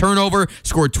 1 turnover,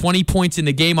 scored 20 points in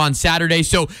the game on Saturday.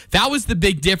 So that was the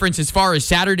big difference as far as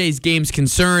Saturday's game's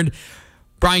concerned.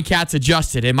 Brian Katz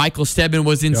adjusted, and Michael Stebbin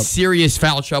was in serious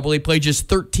foul trouble. He played just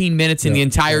 13 minutes in the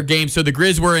entire game, so the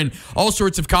Grizz were in all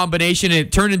sorts of combination, and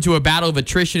it turned into a battle of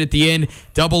attrition at the end.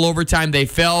 Double overtime, they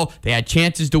fell. They had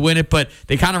chances to win it, but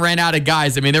they kind of ran out of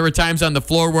guys. I mean, there were times on the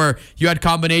floor where you had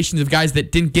combinations of guys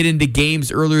that didn't get into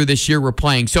games earlier this year were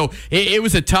playing. So it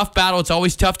was a tough battle. It's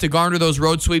always tough to garner those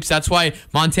road sweeps. That's why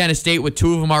Montana State, with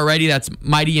 2 of them already, that's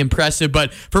mighty impressive.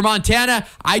 But for Montana,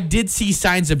 I did see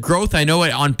signs of growth. I know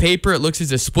on paper it looks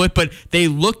as a split, but they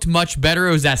looked much better.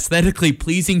 It was aesthetically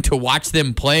pleasing to watch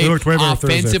them play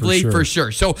offensively for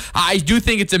sure. So I do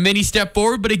think it's a mini step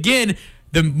forward, but again,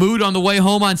 the mood on the way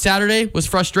home on Saturday was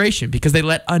frustration because they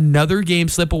let another game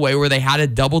slip away where they had a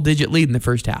double-digit lead in the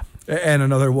first half. And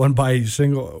another one by just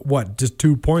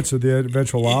 2 points of the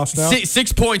eventual loss now?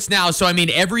 6 points now. So, I mean,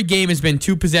 every game has been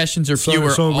 2 possessions or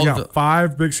fewer. So we got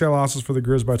 5 Big Sky losses for the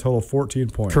Grizz by a total of 14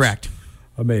 points. Correct.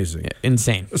 Amazing.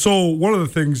 Insane. So one of the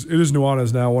things, it is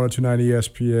Nuanez now, 102.9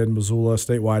 ESPN, Missoula,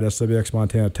 statewide, SWX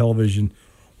Montana Television.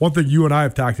 One thing you and I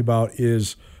have talked about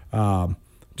is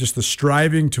just the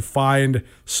striving to find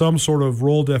some sort of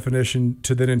role definition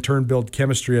to then in turn build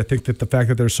chemistry. I think that the fact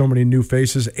that there's so many new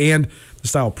faces and the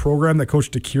style of program that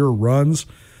Coach DeCuire runs,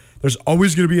 there's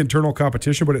always going to be internal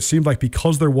competition, but it seemed like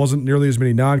because there wasn't nearly as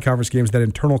many non-conference games, that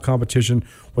internal competition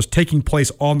was taking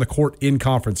place on the court in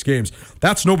conference games.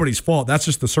 That's nobody's fault. That's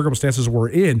just the circumstances we're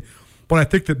in. But I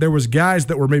think that there was guys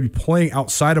that were maybe playing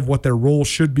outside of what their role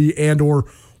should be and or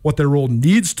what their role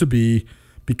needs to be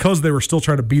because they were still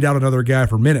trying to beat out another guy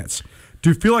for minutes. Do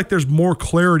you feel like there's more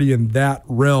clarity in that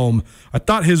realm? I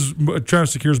thought Travis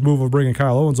DeCuire's move of bringing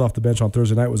Kyle Owens off the bench on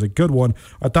Thursday night was a good one.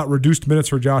 I thought reduced minutes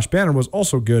for Josh Bannon was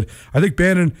also good. I think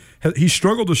Bannon, he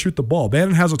struggled to shoot the ball.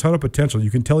 Bannon has a ton of potential.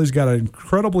 You can tell he's got an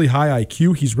incredibly high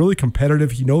IQ. He's really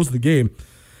competitive. He knows the game.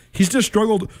 He's just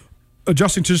struggled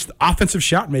adjusting to just offensive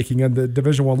shot making on the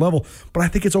Division I level, but I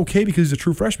think it's okay because he's a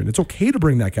true freshman. It's okay to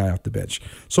bring that guy off the bench.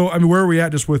 So, I mean, where are we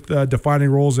at just with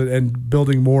defining roles and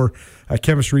building more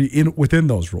chemistry within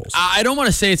those roles? I don't want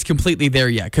to say it's completely there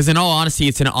yet, because in all honesty,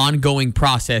 it's an ongoing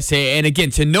process. And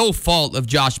again, to no fault of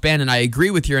Josh Bannon, I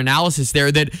agree with your analysis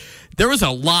there that there was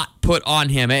a lot put on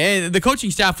him. And the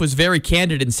coaching staff was very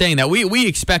candid in saying that we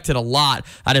expected a lot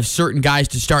out of certain guys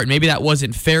to start. Maybe that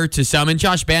wasn't fair to some. And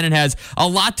Josh Bannon has a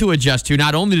lot to adjust to,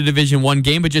 not only the Division I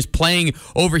game, but just playing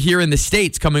over here in the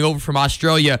States, coming over from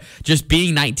Australia, just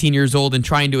being 19 years old and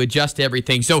trying to adjust to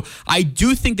everything. So I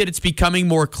do think that it's becoming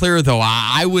more clear, though.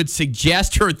 I would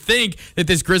suggest or think that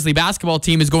this Grizzly basketball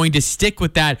team is going to stick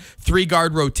with that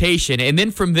 3-guard rotation. And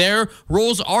then from there,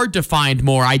 roles are defined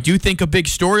more. I do think a big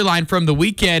storyline from the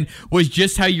weekend was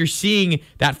just how you're seeing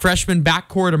that freshman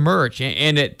backcourt emerge.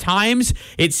 And at times,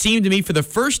 it seemed to me for the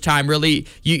first time, really,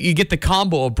 you get the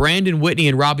combo of Brandon Whitney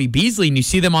and Robbie Beasley, and you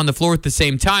see them on the floor at the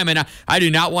same time. And I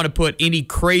do not want to put any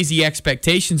crazy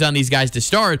expectations on these guys to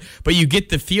start, but you get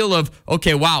the feel of,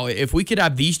 okay, wow, if we could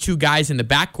have these two guys in the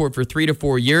backcourt for 3 to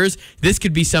 4 years, this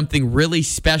could be something really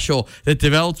special that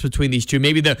develops between these two.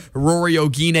 Maybe the Rory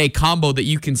Ogine combo that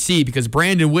you can see, because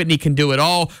Brandon Whitney can do it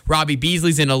all. Robbie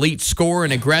Beasley's an elite scorer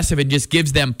and aggressive and just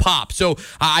gives them pop. So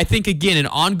I think, again, an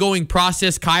ongoing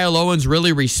process. Kyle Owens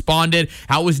really responded.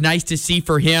 That was nice to see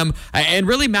for him. And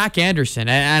really Mac Anderson.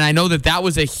 And I know that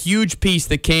was a huge piece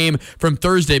that came from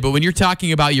Thursday, but when you're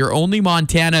talking about your only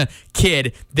Montana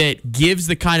kid that gives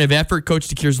the kind of effort Coach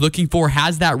DeCuire's looking for,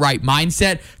 has that right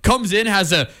mindset, comes in,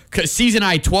 has a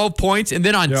season-high 12 points, and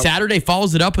then on Saturday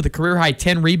follows it up with a career-high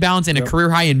 10 rebounds and a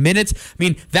career-high in minutes. I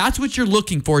mean, that's what you're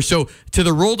looking for. So to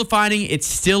the role defining, it's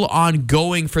still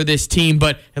ongoing for this team,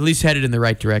 but at least headed in the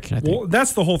right direction, I think. Well,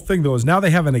 that's the whole thing, though, is now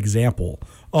they have an example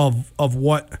of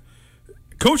what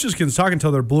coaches can talk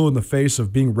until they're blue in the face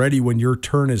of being ready when your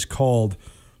turn is called.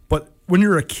 But when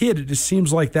you're a kid, it just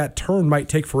seems like that turn might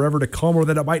take forever to come, or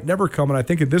that it might never come. And I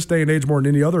think in this day and age, more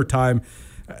than any other time,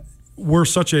 we're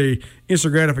such a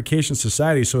instant gratification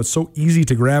society, so it's so easy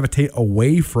to gravitate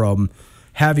away from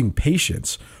having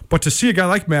patience. But to see a guy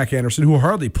like Mac Anderson, who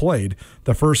hardly played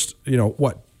the first,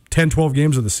 10, 12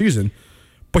 games of the season,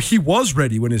 but he was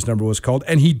ready when his number was called,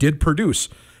 and he did produce.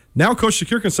 Now Coach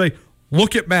DeCuire can say,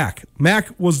 look at Mac. Mac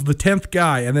was the 10th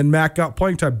guy, and then Mac got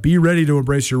playing time. Be ready to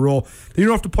embrace your role. Then you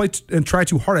don't have to play and try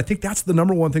too hard. I think that's the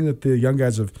number one thing that the young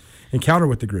guys have encountered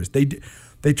with the Grizz.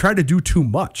 They try to do too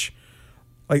much.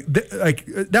 Like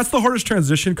that's the hardest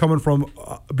transition, coming from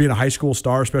being a high school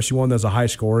star, especially one that's a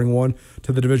high-scoring one,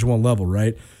 to the Division I level,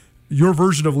 right? Your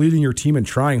version of leading your team and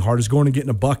trying hard is going and getting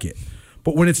a bucket.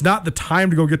 But when it's not the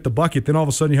time to go get the bucket, then all of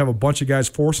a sudden you have a bunch of guys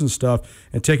forcing stuff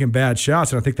and taking bad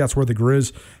shots. And I think that's where the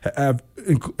Grizz have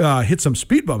hit some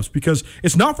speed bumps, because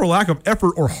it's not for lack of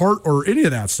effort or heart or any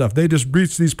of that stuff. They just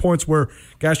reach these points where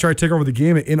guys try to take over the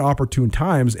game at inopportune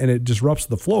times, and it disrupts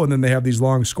the flow, and then they have these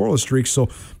long scoreless streaks. So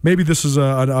maybe this is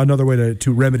another way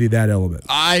to remedy that element.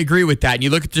 I agree with that. And you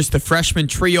look at just the freshman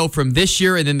trio from this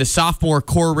year, and then the sophomore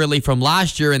core really from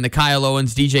last year, and the Kyle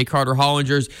Owens, DJ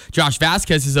Carter-Hollingers, Josh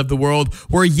Vasquez's of the world,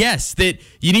 where yes, that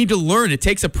you need to learn. It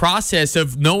takes a process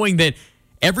of knowing that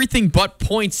everything but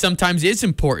points sometimes is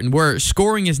important, where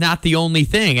scoring is not the only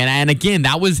thing. And again,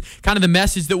 that was kind of the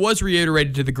message that was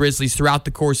reiterated to the Grizzlies throughout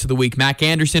the course of the week. Mac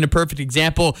Anderson, a perfect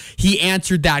example. He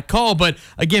answered that call. But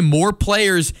again, more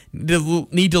players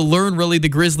need to learn really the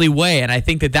Grizzly way. And I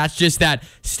think that that's just that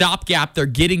stopgap they're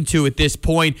getting to at this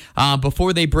point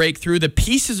before they break through. The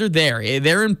pieces are there.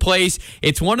 They're in place.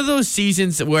 It's one of those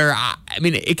seasons where,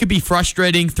 it could be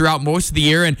frustrating throughout most of the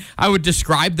year. And I would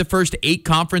describe the first 8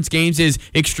 conference games as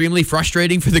extremely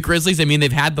frustrating for the Grizzlies. I mean,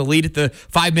 they've had the lead at the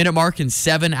 5-minute mark in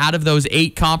 7 out of those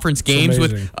 8 conference games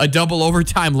with a double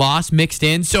overtime loss mixed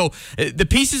in. So the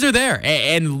pieces are there,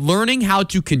 and learning how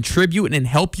to contribute and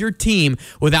help your team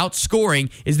without scoring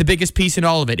is the biggest piece in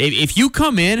all of it. If you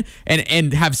come in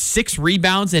and have 6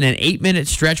 rebounds in an 8-minute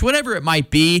stretch, whatever it might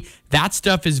be, that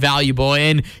stuff is valuable,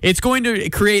 and it's going to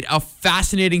create a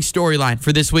fascinating storyline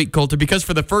for this week, Colter, because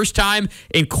for the first time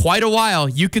in quite a while,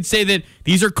 you could say that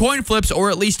these are coin flips, or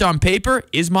at least on paper.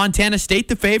 Is Montana State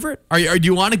the favorite? Do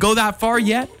you want to go that far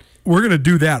yet? We're going to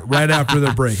do that right after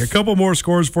the break. A couple more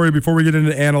scores for you before we get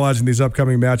into analyzing these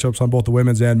upcoming matchups on both the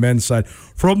women's and men's side.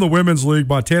 From the women's league,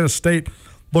 Montana State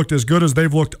looked as good as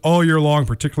they've looked all year long,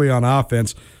 particularly on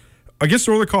offense. against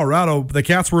Northern Colorado, the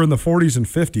Cats were in the 40s and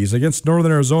 50s. Against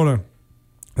Northern Arizona,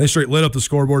 they straight lit up the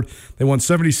scoreboard. They won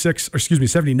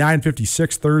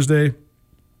 79-56 Thursday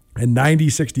and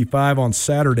 90-65 on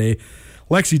Saturday.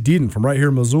 Lexi Deaton from right here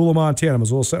in Missoula, Montana,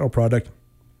 Missoula Sentinel product.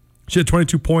 She had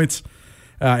 22 points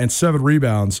and 7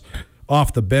 rebounds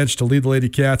off the bench to lead the Lady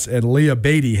Cats, and Leah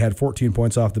Beatty had 14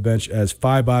 points off the bench as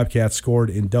 5 Bobcats scored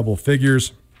in double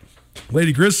figures.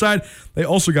 Lady Grizz side, they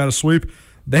also got a sweep.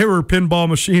 They were a pinball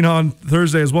machine on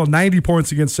Thursday as well. 90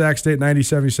 points against Sac State,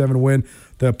 90-77 win.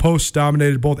 The posts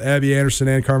dominated. Both Abby Anderson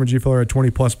and Carmen G. Filler had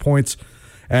 20-plus points.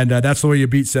 And that's the way you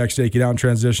beat Sac State. Get out in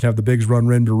transition, have the bigs run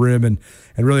rim to rim, and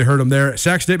really hurt them there.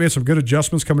 Sac State made some good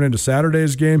adjustments coming into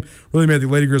Saturday's game. Really made the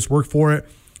Lady Grizz work for it.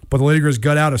 But the Lady Grizz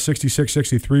got out a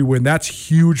 66-63 win. That's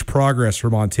huge progress for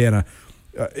Montana.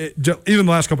 Even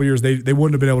the last couple of years, they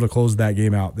wouldn't have been able to close that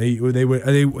game out. They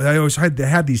always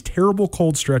had these terrible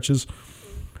cold stretches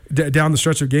down the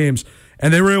stretch of games,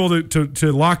 and they were able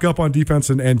to lock up on defense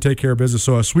and take care of business.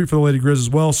 So a sweep for the Lady Grizz as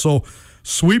well. So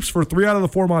sweeps for 3 out of the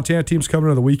 4 Montana teams coming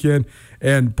into the weekend,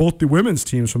 and both the women's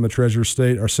teams from the Treasure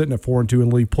State are sitting at 4-2 in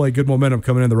league play. Good momentum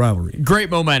coming in the rivalry. Great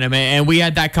momentum, and we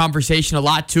had that conversation a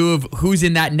lot too of who's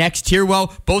in that next tier.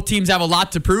 Well, both teams have a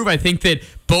lot to prove. I think that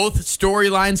both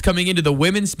storylines coming into the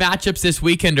women's matchups this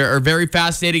weekend are very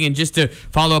fascinating. And just to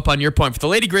follow up on your point, for the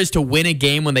Lady Grizz to win a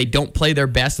game when they don't play their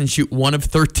best and shoot 1 of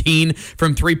 13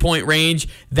 from 3-point range,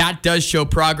 that does show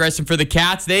progress. And for the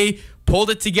Cats, they pulled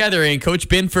it together. And Coach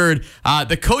Binford,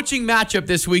 the coaching matchup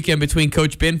this weekend between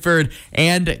Coach Binford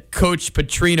and Coach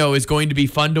Petrino is going to be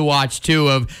fun to watch too.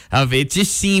 Of it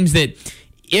just seems that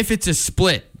if it's a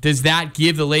split, does that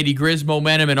give the Lady Grizz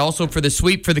momentum, and also for the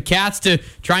sweep for the Cats to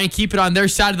try and keep it on their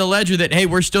side of the ledger that, hey,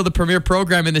 we're still the premier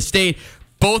program in the state.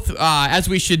 Both, as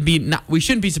we shouldn't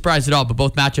be surprised at all, but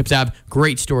both matchups have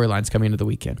great storylines coming into the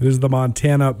weekend. This is the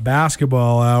Montana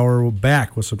Basketball Hour. We're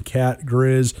back with some Cat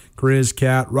Grizz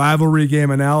Cat rivalry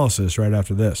game analysis right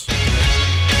after this.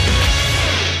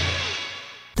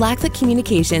 Blackfoot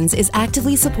Communications is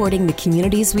actively supporting the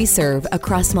communities we serve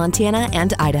across Montana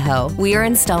and Idaho. We are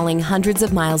installing hundreds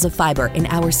of miles of fiber in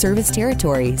our service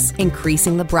territories,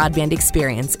 increasing the broadband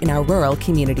experience in our rural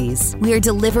communities. We are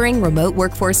delivering remote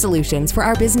workforce solutions for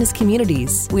our business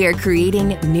communities. We are creating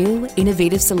new,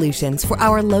 innovative solutions for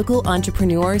our local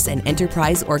entrepreneurs and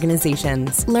enterprise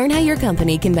organizations. Learn how your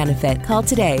company can benefit. Call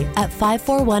today at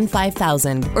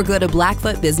 541-5000 or go to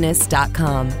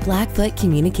blackfootbusiness.com. Blackfoot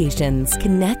Communications.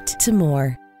 Connect to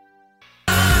more.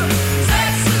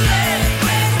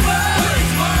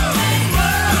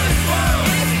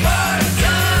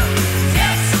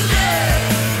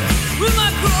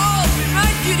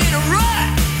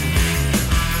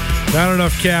 Not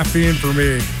enough caffeine for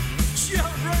me.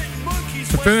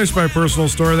 To finish my personal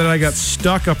story, then I got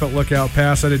stuck up at Lookout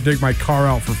Pass. I had to dig my car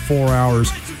out for 4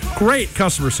 hours. Great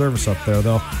customer service up there,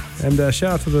 though. And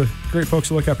shout out to the great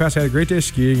folks at Lookout Pass. I had a great day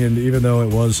skiing, and even though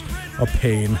it was a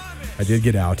pain, I did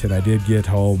get out, and I did get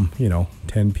home,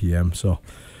 10 p.m. So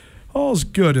all's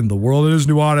good in the world. It is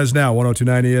Nuanez Now,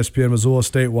 102.9 ESPN, Missoula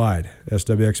statewide.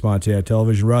 SWX Montana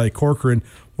Television. Riley Corcoran,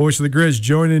 voice of the Grizz,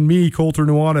 joining me, Colter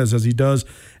Nuanez, as he does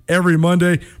every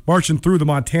Monday, marching through the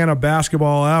Montana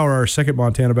Basketball Hour, our second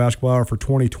Montana Basketball Hour for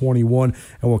 2021,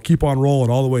 and we'll keep on rolling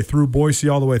all the way through Boise,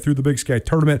 all the way through the Big Sky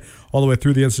Tournament, all the way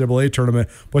through the NCAA Tournament.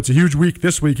 But it's a huge week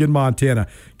this week in Montana.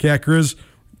 Cat Grizz,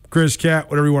 Cat,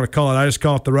 whatever you want to call it. I just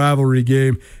call it the rivalry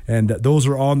game, and those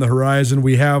are on the horizon.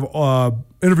 We have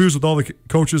interviews with all the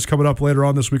coaches coming up later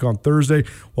on this week on Thursday.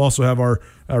 We'll also have our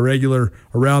regular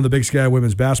Around the Big Sky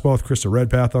women's basketball with Krista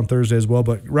Redpath on Thursday as well.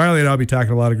 But Riley and I will be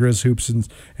talking a lot of Grizz hoops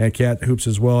and Cat hoops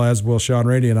as well, as will Sean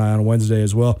Rainey and I on Wednesday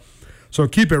as well. So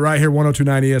keep it right here,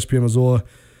 102.9 ESPN Missoula,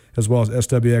 as well as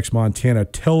SWX Montana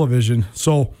Television.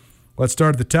 So let's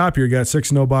start at the top here. You got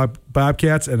 6-0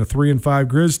 Bobcats and a 3-5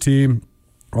 Grizz team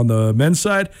on the men's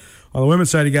side. On the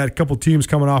women's side, you got a couple teams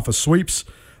coming off of sweeps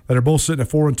that are both sitting at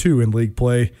 4-2 in league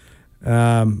play.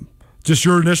 Just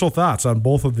your initial thoughts on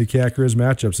both of the Cat Grizz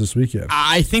matchups this weekend.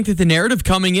 I think that the narrative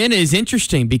coming in is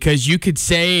interesting because you could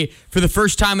say for the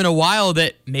first time in a while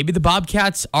that maybe the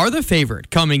Bobcats are the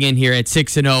favorite coming in here at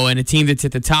 6-0 and a team that's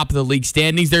at the top of the league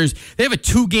standings. They have a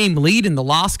 2-game lead in the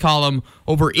loss column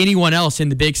over anyone else in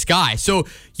the Big Sky. So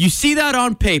you see that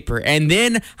on paper. And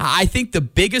then I think the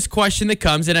biggest question that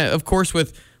comes, and of course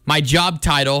with my job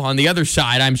title on the other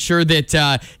side, I'm sure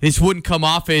that this wouldn't come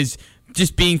off as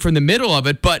just being from the middle of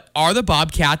it, but are the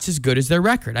Bobcats as good as their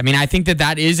record? I mean, I think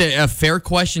that is a fair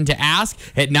question to ask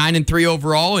at 9-3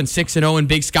 overall and 6-0 in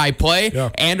Big Sky play. Yeah.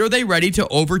 And are they ready to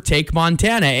overtake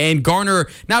Montana and garner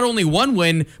not only one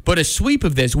win, but a sweep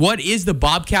of this? What is the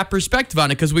Bobcat perspective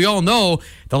on it? Because we all know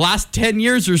the last 10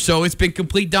 years or so, it's been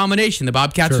complete domination. The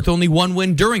Bobcats with only one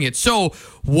win during it. So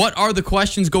what are the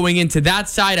questions going into that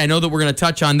side? I know that we're going to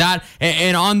touch on that.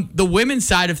 And on the women's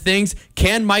side of things,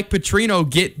 can Mike Petrino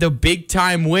get the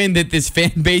big-time win that this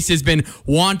fan base has been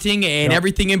wanting and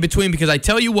everything in between? Because I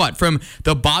tell you what, from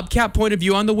the Bobcat point of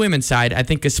view on the women's side, I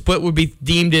think a split would be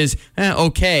deemed as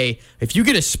okay. If you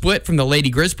get a split from the Lady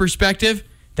Grizz perspective,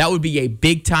 that would be a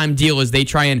big-time deal as they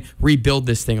try and rebuild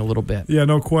this thing a little bit. Yeah,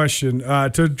 no question.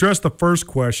 To address the first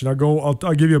question, I'll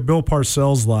give you a Bill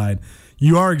Parcells line.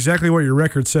 You are exactly what your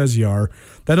record says you are.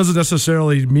 That doesn't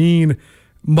necessarily mean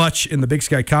much in the Big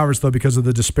Sky Conference, though, because of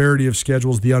the disparity of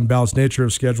schedules, the unbalanced nature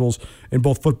of schedules in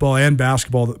both football and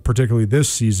basketball, particularly this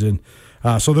season.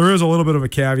 So there is a little bit of a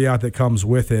caveat that comes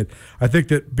with it. I think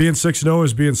that being 6-0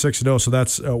 is being 6-0, so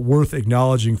that's worth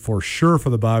acknowledging for sure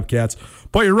for the Bobcats.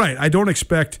 But you're right. I don't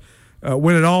expect,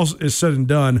 when it all is said and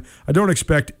done, I don't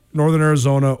expect Northern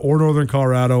Arizona or Northern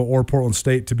Colorado or Portland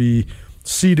State to be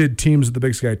seeded teams at the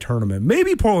Big Sky tournament.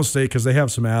 Maybe Portland State, because they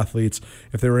have some athletes,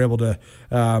 if they were able to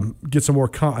get some more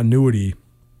continuity.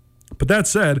 But that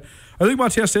said, I think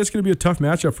Montana State's going to be a tough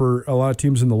matchup for a lot of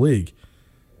teams in the league.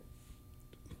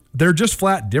 They're just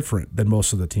flat different than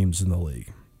most of the teams in the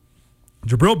league.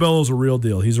 Jabril Bellows a real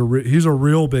deal. He's a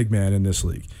real big man in this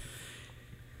league.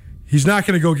 He's not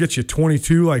going to go get you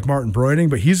 22 like Martin Broiding,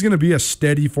 but he's going to be a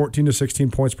steady 14 to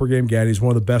 16 points per game guy. He's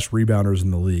one of the best rebounders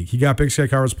in the league. He got Big Sky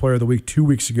Conference Player of the Week 2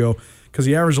 weeks ago because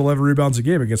he averaged 11 rebounds a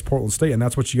game against Portland State, and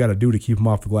that's what you got to do to keep him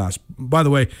off the glass. By the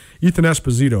way, Ethan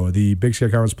Esposito, the Big Sky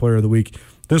Conference Player of the Week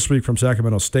this week from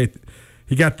Sacramento State,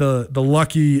 he got the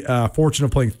lucky fortune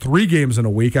of playing 3 games in a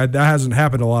week. That hasn't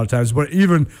happened a lot of times, but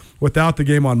even without the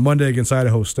game on Monday against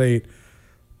Idaho State,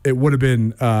 it would have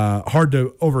been hard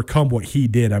to overcome what he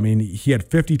did. I mean, he had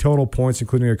 50 total points,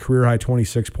 including a career-high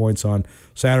 26 points on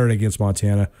Saturday against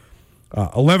Montana.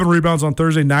 11 rebounds on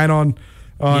Thursday, 9 on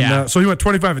so he went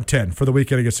 25 and 10 for the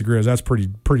weekend against the Grizz. That's pretty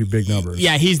big numbers.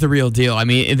 Yeah, he's the real deal. I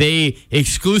mean, they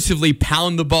exclusively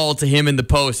pound the ball to him in the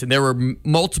post, and there were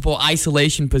multiple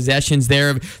isolation possessions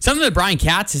there. Something that Brian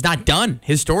Katz has not done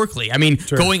historically. I mean,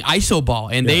 going iso ball,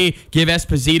 and they give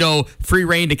Esposito free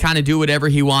reign to kind of do whatever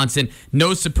he wants, and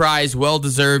no surprise,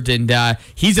 well-deserved, and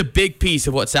he's a big piece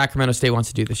of what Sacramento State wants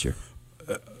to do this year.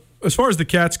 As far as the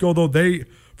Cats go, though,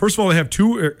 first of all, they have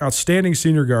 2 outstanding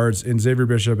senior guards in Xavier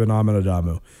Bishop and Ahmed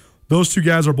Adamu. Those 2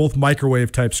 guys are both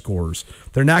microwave-type scorers.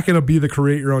 They're not going to be the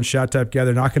create-your-own-shot type guy.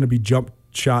 They're not going to be jump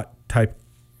shot type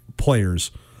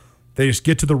players. They just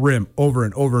get to the rim over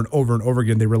and over and over and over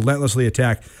again. They relentlessly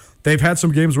attack. They've had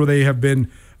some games where they have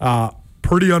been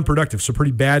pretty unproductive, so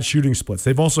pretty bad shooting splits.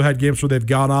 They've also had games where they've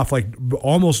gone off like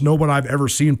almost no one I've ever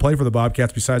seen play for the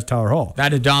Bobcats besides Tyler Hall.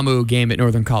 That Adamu game at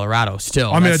Northern Colorado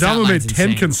still. I mean, Adamu made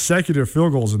 10 consecutive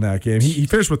field goals in that game. He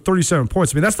finished with 37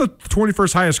 points. I mean, that's the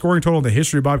 21st highest scoring total in the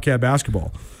history of Bobcat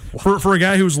basketball. Wow. For a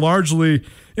guy who's largely,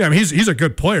 I mean, he's a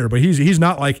good player, but he's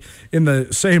not like in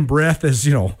the same breath as,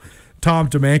 Tom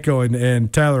Domanko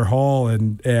and Tyler Hall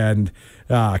and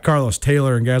Carlos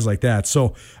Taylor and guys like that.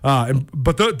 So,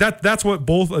 that's what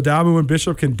both Adamu and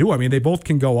Bishop can do. I mean, they both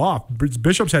can go off.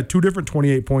 Bishop's had 2 different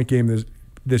 28-point games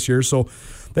this year, so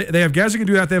they have guys that can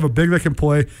do that. They have a big that can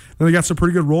play, and they got some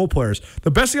pretty good role players. The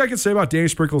best thing I can say about Danny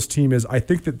Sprinkle's team is I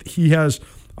think that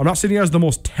I'm not saying he has the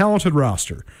most talented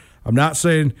roster. I'm not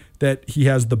saying that he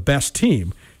has the best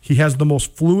team. He has the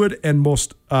most fluid and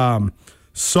most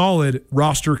solid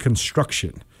roster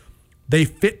construction. They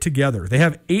fit together. They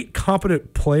have 8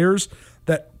 competent players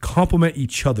that complement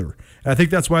each other. And I think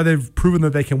that's why they've proven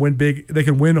that they can win big. They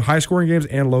can win high-scoring games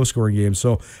and low-scoring games.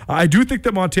 So I do think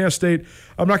that Montana State,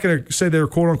 I'm not going to say they're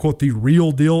quote-unquote the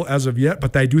real deal as of yet,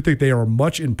 but I do think they are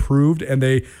much improved, and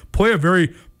they play a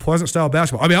very pleasant style of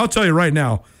basketball. I mean, I'll tell you right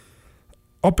now,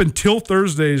 up until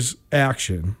Thursday's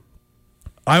action,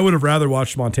 I would have rather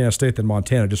watched Montana State than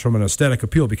Montana just from an aesthetic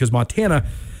appeal, because Montana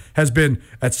has been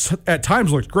at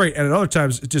times looked great, and at other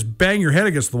times just bang your head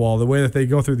against the wall the way that they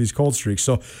go through these cold streaks.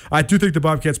 So I do think the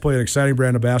Bobcats play an exciting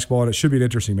brand of basketball, and it should be an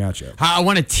interesting matchup. I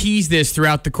want to tease this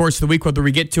throughout the course of the week, whether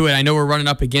we get to it. I know we're running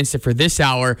up against it for this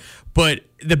hour, but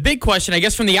the big question, I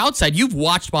guess, from the outside, you've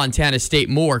watched Montana State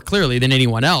more clearly than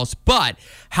anyone else, but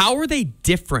how are they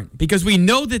different? Because we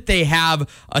know that they have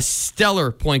a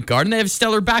stellar point guard and they have a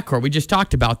stellar backcourt. We just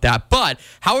talked about that. But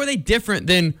how are they different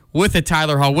than with a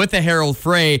Tyler Hall, with a Harold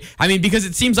Frey? I mean, because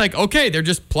it seems like, okay, they're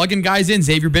just plugging guys in.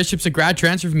 Xavier Bishop's a grad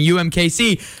transfer from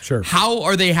UMKC. Sure. How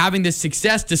are they having this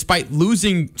success despite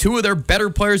losing two of their better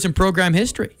players in program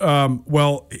history?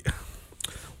 Well,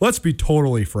 let's be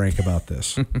totally frank about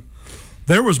this.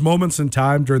 There was moments in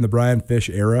time during the Brian Fish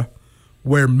era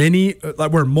where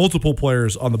multiple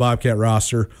players on the Bobcat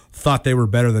roster thought they were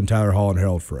better than Tyler Hall and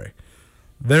Harold Frey.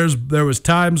 There was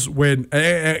times when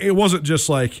it wasn't just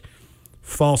like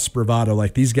false bravado.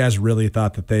 Like these guys really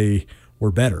thought that they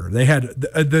were better. They had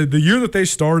the year that they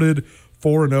started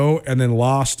 4-0 and then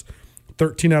lost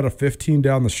 13 out of 15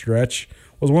 down the stretch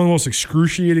was one of the most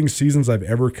excruciating seasons I've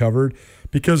ever covered.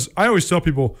 Because I always tell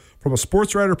people from a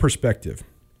sports writer perspective,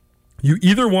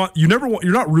 you're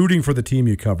not rooting for the team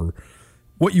you cover.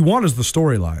 What you want is the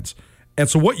storylines. And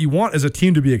so what you want is a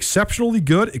team to be exceptionally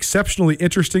good, exceptionally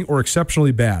interesting, or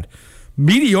exceptionally bad.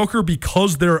 Mediocre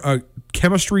because they're a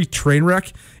chemistry train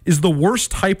wreck is the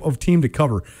worst type of team to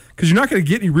cover because you're not going to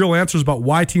get any real answers about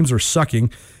why teams are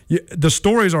sucking. The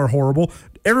stories are horrible.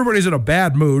 Everybody's in a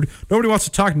bad mood. Nobody wants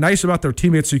to talk nice about their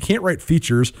teammates, so you can't write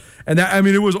features. And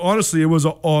it was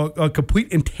a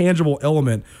complete intangible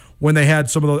element when they had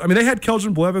some of those. I mean, they had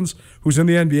Keldon Blevins, who's in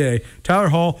the NBA, Tyler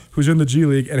Hall, who's in the G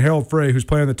League, and Harold Frey, who's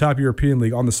playing in the top European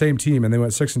league on the same team, and they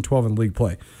went 6-12 in league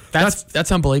play.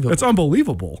 That's unbelievable. It's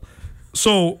unbelievable.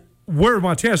 So where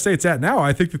Montana State's at now,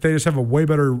 I think that they just have a way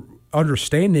better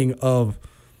understanding of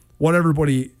what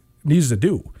everybody needs to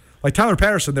do. Like Tyler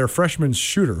Patterson, their freshman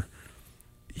shooter,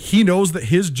 he knows that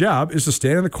his job is to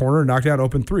stand in the corner and knock down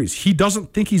open threes. He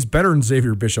doesn't think he's better than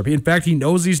Xavier Bishop. In fact, he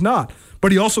knows he's not.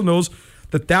 But he also knows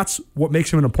that that's what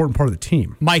makes him an important part of the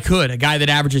team. Mike Hood, a guy that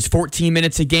averages 14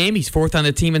 minutes a game. He's fourth on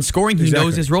the team in scoring. He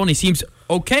knows his role, and he seems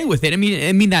okay with it. I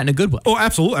mean that in a good way. Oh,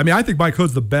 absolutely. I mean, I think Mike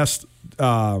Hood's the best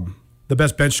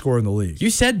bench scorer in the league. You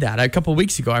said that a couple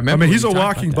weeks ago. I remember. I mean, he's a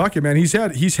walking bucket, man. He's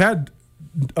had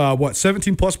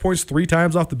 17 plus points 3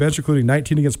 times off the bench, including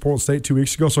 19 against Portland State 2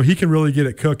 weeks ago. So he can really get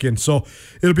it cooking. So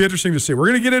it'll be interesting to see. We're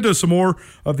going to get into some more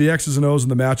of the X's and O's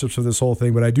and the matchups of this whole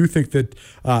thing. But I do think that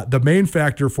the main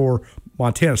factor for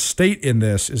Montana State in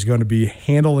this is going to be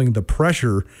handling the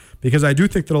pressure, because I do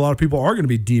think that a lot of people are going to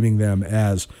be deeming them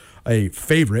as a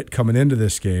favorite coming into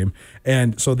this game.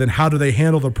 And so then how do they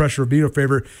handle the pressure of being a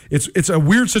favorite? It's a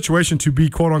weird situation to be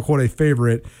quote-unquote a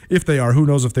favorite if they are. Who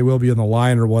knows if they will be in the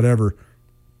line or whatever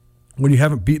when you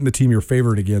haven't beaten the team you're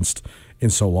favored against in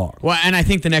so long. Well, and I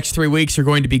think the next 3 weeks are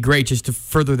going to be great. Just to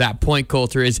further that point,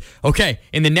 Coulter, is, okay,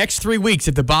 in the next 3 weeks,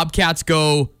 if the Bobcats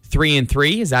go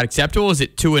 3-3, is that acceptable? Is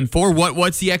it 2-4?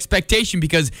 What's the expectation?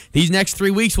 Because these next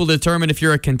 3 weeks will determine if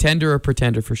you're a contender or a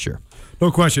pretender for sure.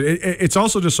 No question. It's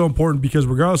also just so important because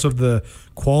regardless of the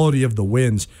quality of the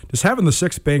wins, just having the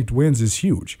 6 banked wins is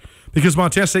huge. Because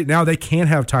Montana State now, they can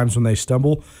have times when they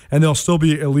stumble, and they'll still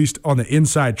be at least on the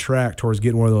inside track towards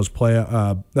getting one of those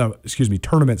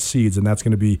tournament seeds, and that's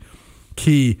going to be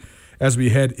key as we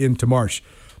head into March.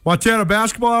 Montana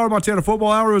Basketball Hour, Montana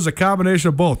Football Hour is a combination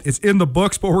of both. It's in the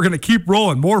books, but we're going to keep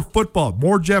rolling. More football,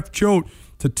 more Jeff Choate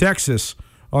to Texas.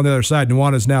 On the other side,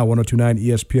 Nuanez Now, 102.9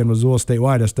 ESPN Missoula,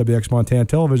 statewide, SWX Montana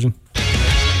Television.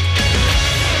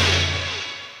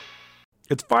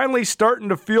 It's finally starting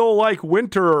to feel like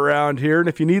winter around here, and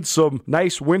if you need some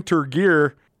nice winter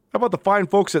gear, how about the fine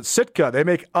folks at Sitka? They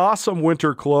make awesome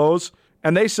winter clothes,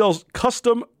 and they sell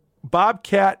custom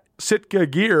Bobcat Sitka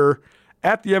gear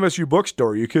at the MSU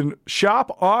Bookstore. You can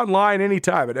shop online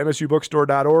anytime at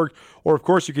msubookstore.org, or of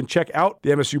course you can check out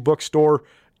the MSU Bookstore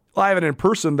live and in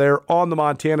person there on the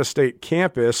Montana State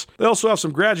campus. They also have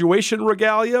some graduation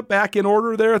regalia back in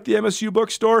order there at the MSU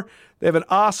Bookstore. They have an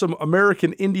awesome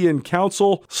American Indian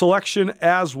Council selection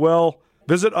as well.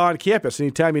 Visit on campus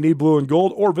anytime you need blue and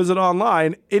gold, or visit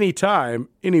online anytime,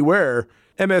 anywhere,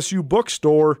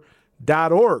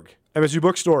 msubookstore.org. MSU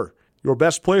Bookstore, your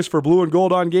best place for blue and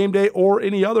gold on game day or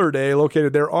any other day,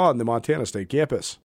 located there on the Montana State campus.